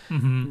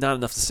 Mm-hmm. Not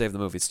enough to save the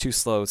movie. It's too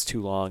slow. It's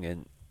too long,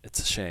 and it's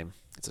a shame.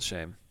 It's a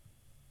shame.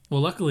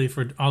 Well, luckily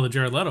for all the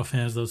Jared Leto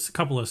fans, those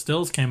couple of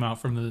stills came out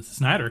from the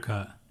Snyder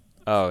cut.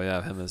 Oh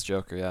yeah, him as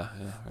Joker. Yeah,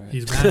 right.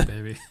 He's back,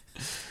 baby.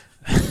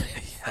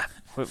 Yeah,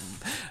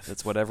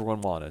 that's what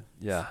everyone wanted.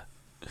 Yeah.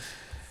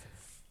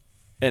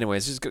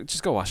 Anyways,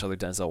 just go watch other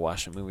Denzel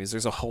Washington movies.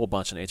 There's a whole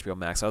bunch on HBO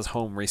Max. I was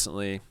home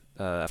recently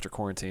after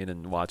quarantine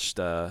and watched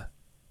The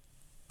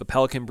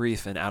Pelican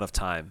Brief and Out of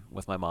Time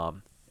with my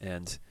mom,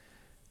 and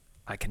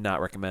I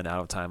cannot recommend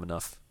Out of Time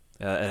enough.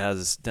 It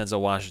has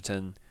Denzel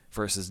Washington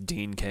versus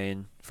Dean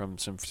Cain from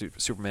some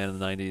Superman in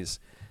the 90s,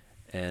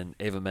 and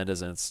Eva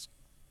Mendes, and it's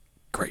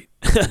great.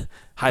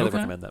 Highly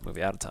recommend that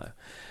movie, Out of Time.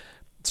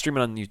 Stream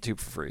it on YouTube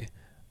for free.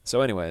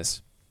 So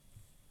anyways,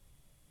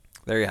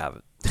 there you have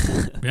it.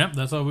 Yep,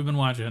 that's all we've been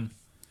watching.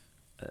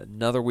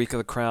 Another week of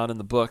The Crown in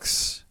the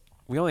books.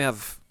 We only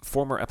have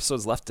 4 more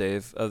episodes left,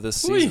 Dave, of this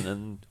season,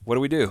 and what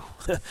do we do?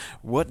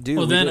 Well,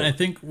 then I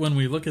think when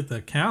we look at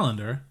the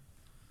calendar,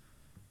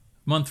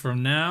 a month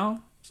from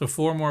now, so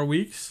 4 more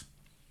weeks,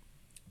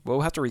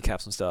 we'll have to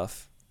recap some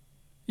stuff.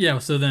 Yeah,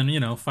 so then,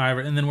 5,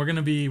 and then we're going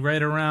to be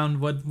right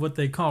around what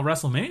they call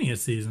WrestleMania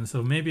season.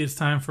 So maybe it's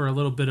time for a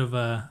little bit of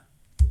a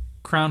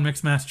Crown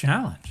Mixed Match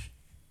Challenge.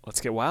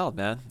 Let's get wild,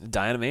 man.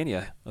 Diana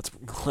Mania. Let's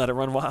let it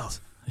run wild.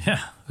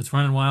 Yeah, it's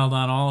running wild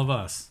on all of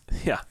us.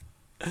 Yeah.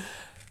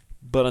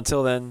 But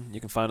until then, you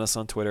can find us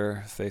on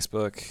Twitter,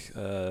 Facebook,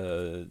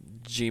 Gmail,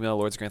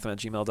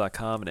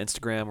 lordsgrantham@gmail.com, and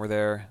Instagram. We're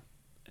there.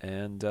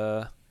 And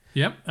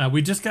Yep.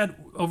 We just got,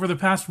 over the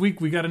past week,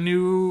 we got a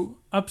new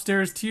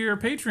upstairs tier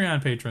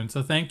Patreon patron.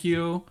 So thank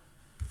you.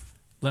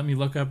 Let me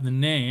look up the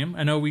name.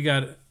 I know we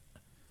got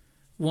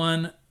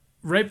one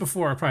right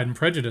before our Pride and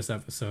Prejudice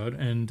episode.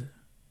 And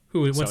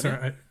what's Sonia?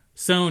 her?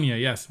 Sonia,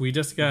 yes. We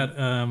just got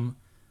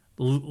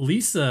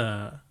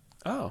Lisa.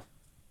 Oh,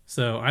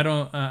 So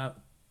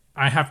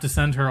I have to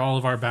send her all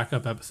of our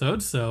backup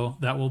episodes. So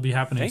that will be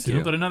happening Thank soon.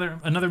 you. But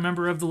another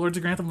member of the Lords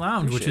of Grantham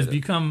Lounge, which has Appreciate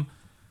it. become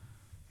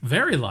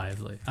very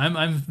lively.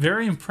 I'm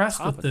very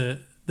impressed with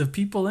the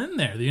people in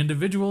there, the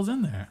individuals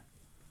in there.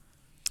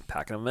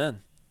 packing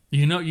them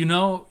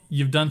in.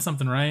 You've done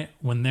something right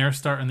when they're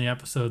starting the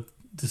episode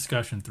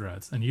discussion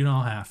threads, and you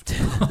don't have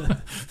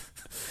to.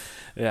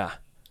 Yeah.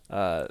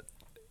 It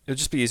would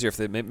just be easier if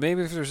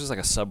maybe if there's just like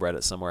a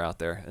subreddit somewhere out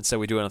there. Instead,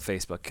 we do it on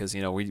Facebook because,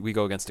 we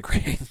go against the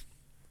grain.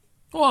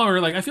 Well,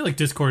 or I feel like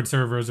Discord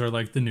servers are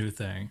like the new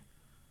thing.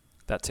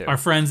 That too. Our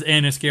friends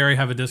Ann and Scary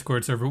have a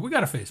Discord server. We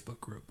got a Facebook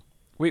group.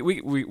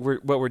 We're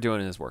what we're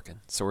doing is working,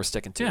 so we're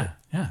sticking to it.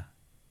 Yeah,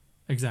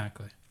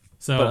 exactly.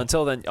 So, But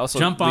until then, also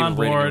jump leave on a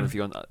rating and board.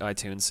 review on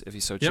iTunes if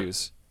you so Yep.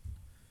 choose.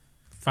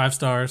 5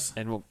 stars.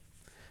 And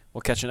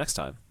we'll catch you next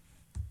time.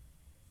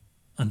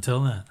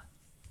 Until then.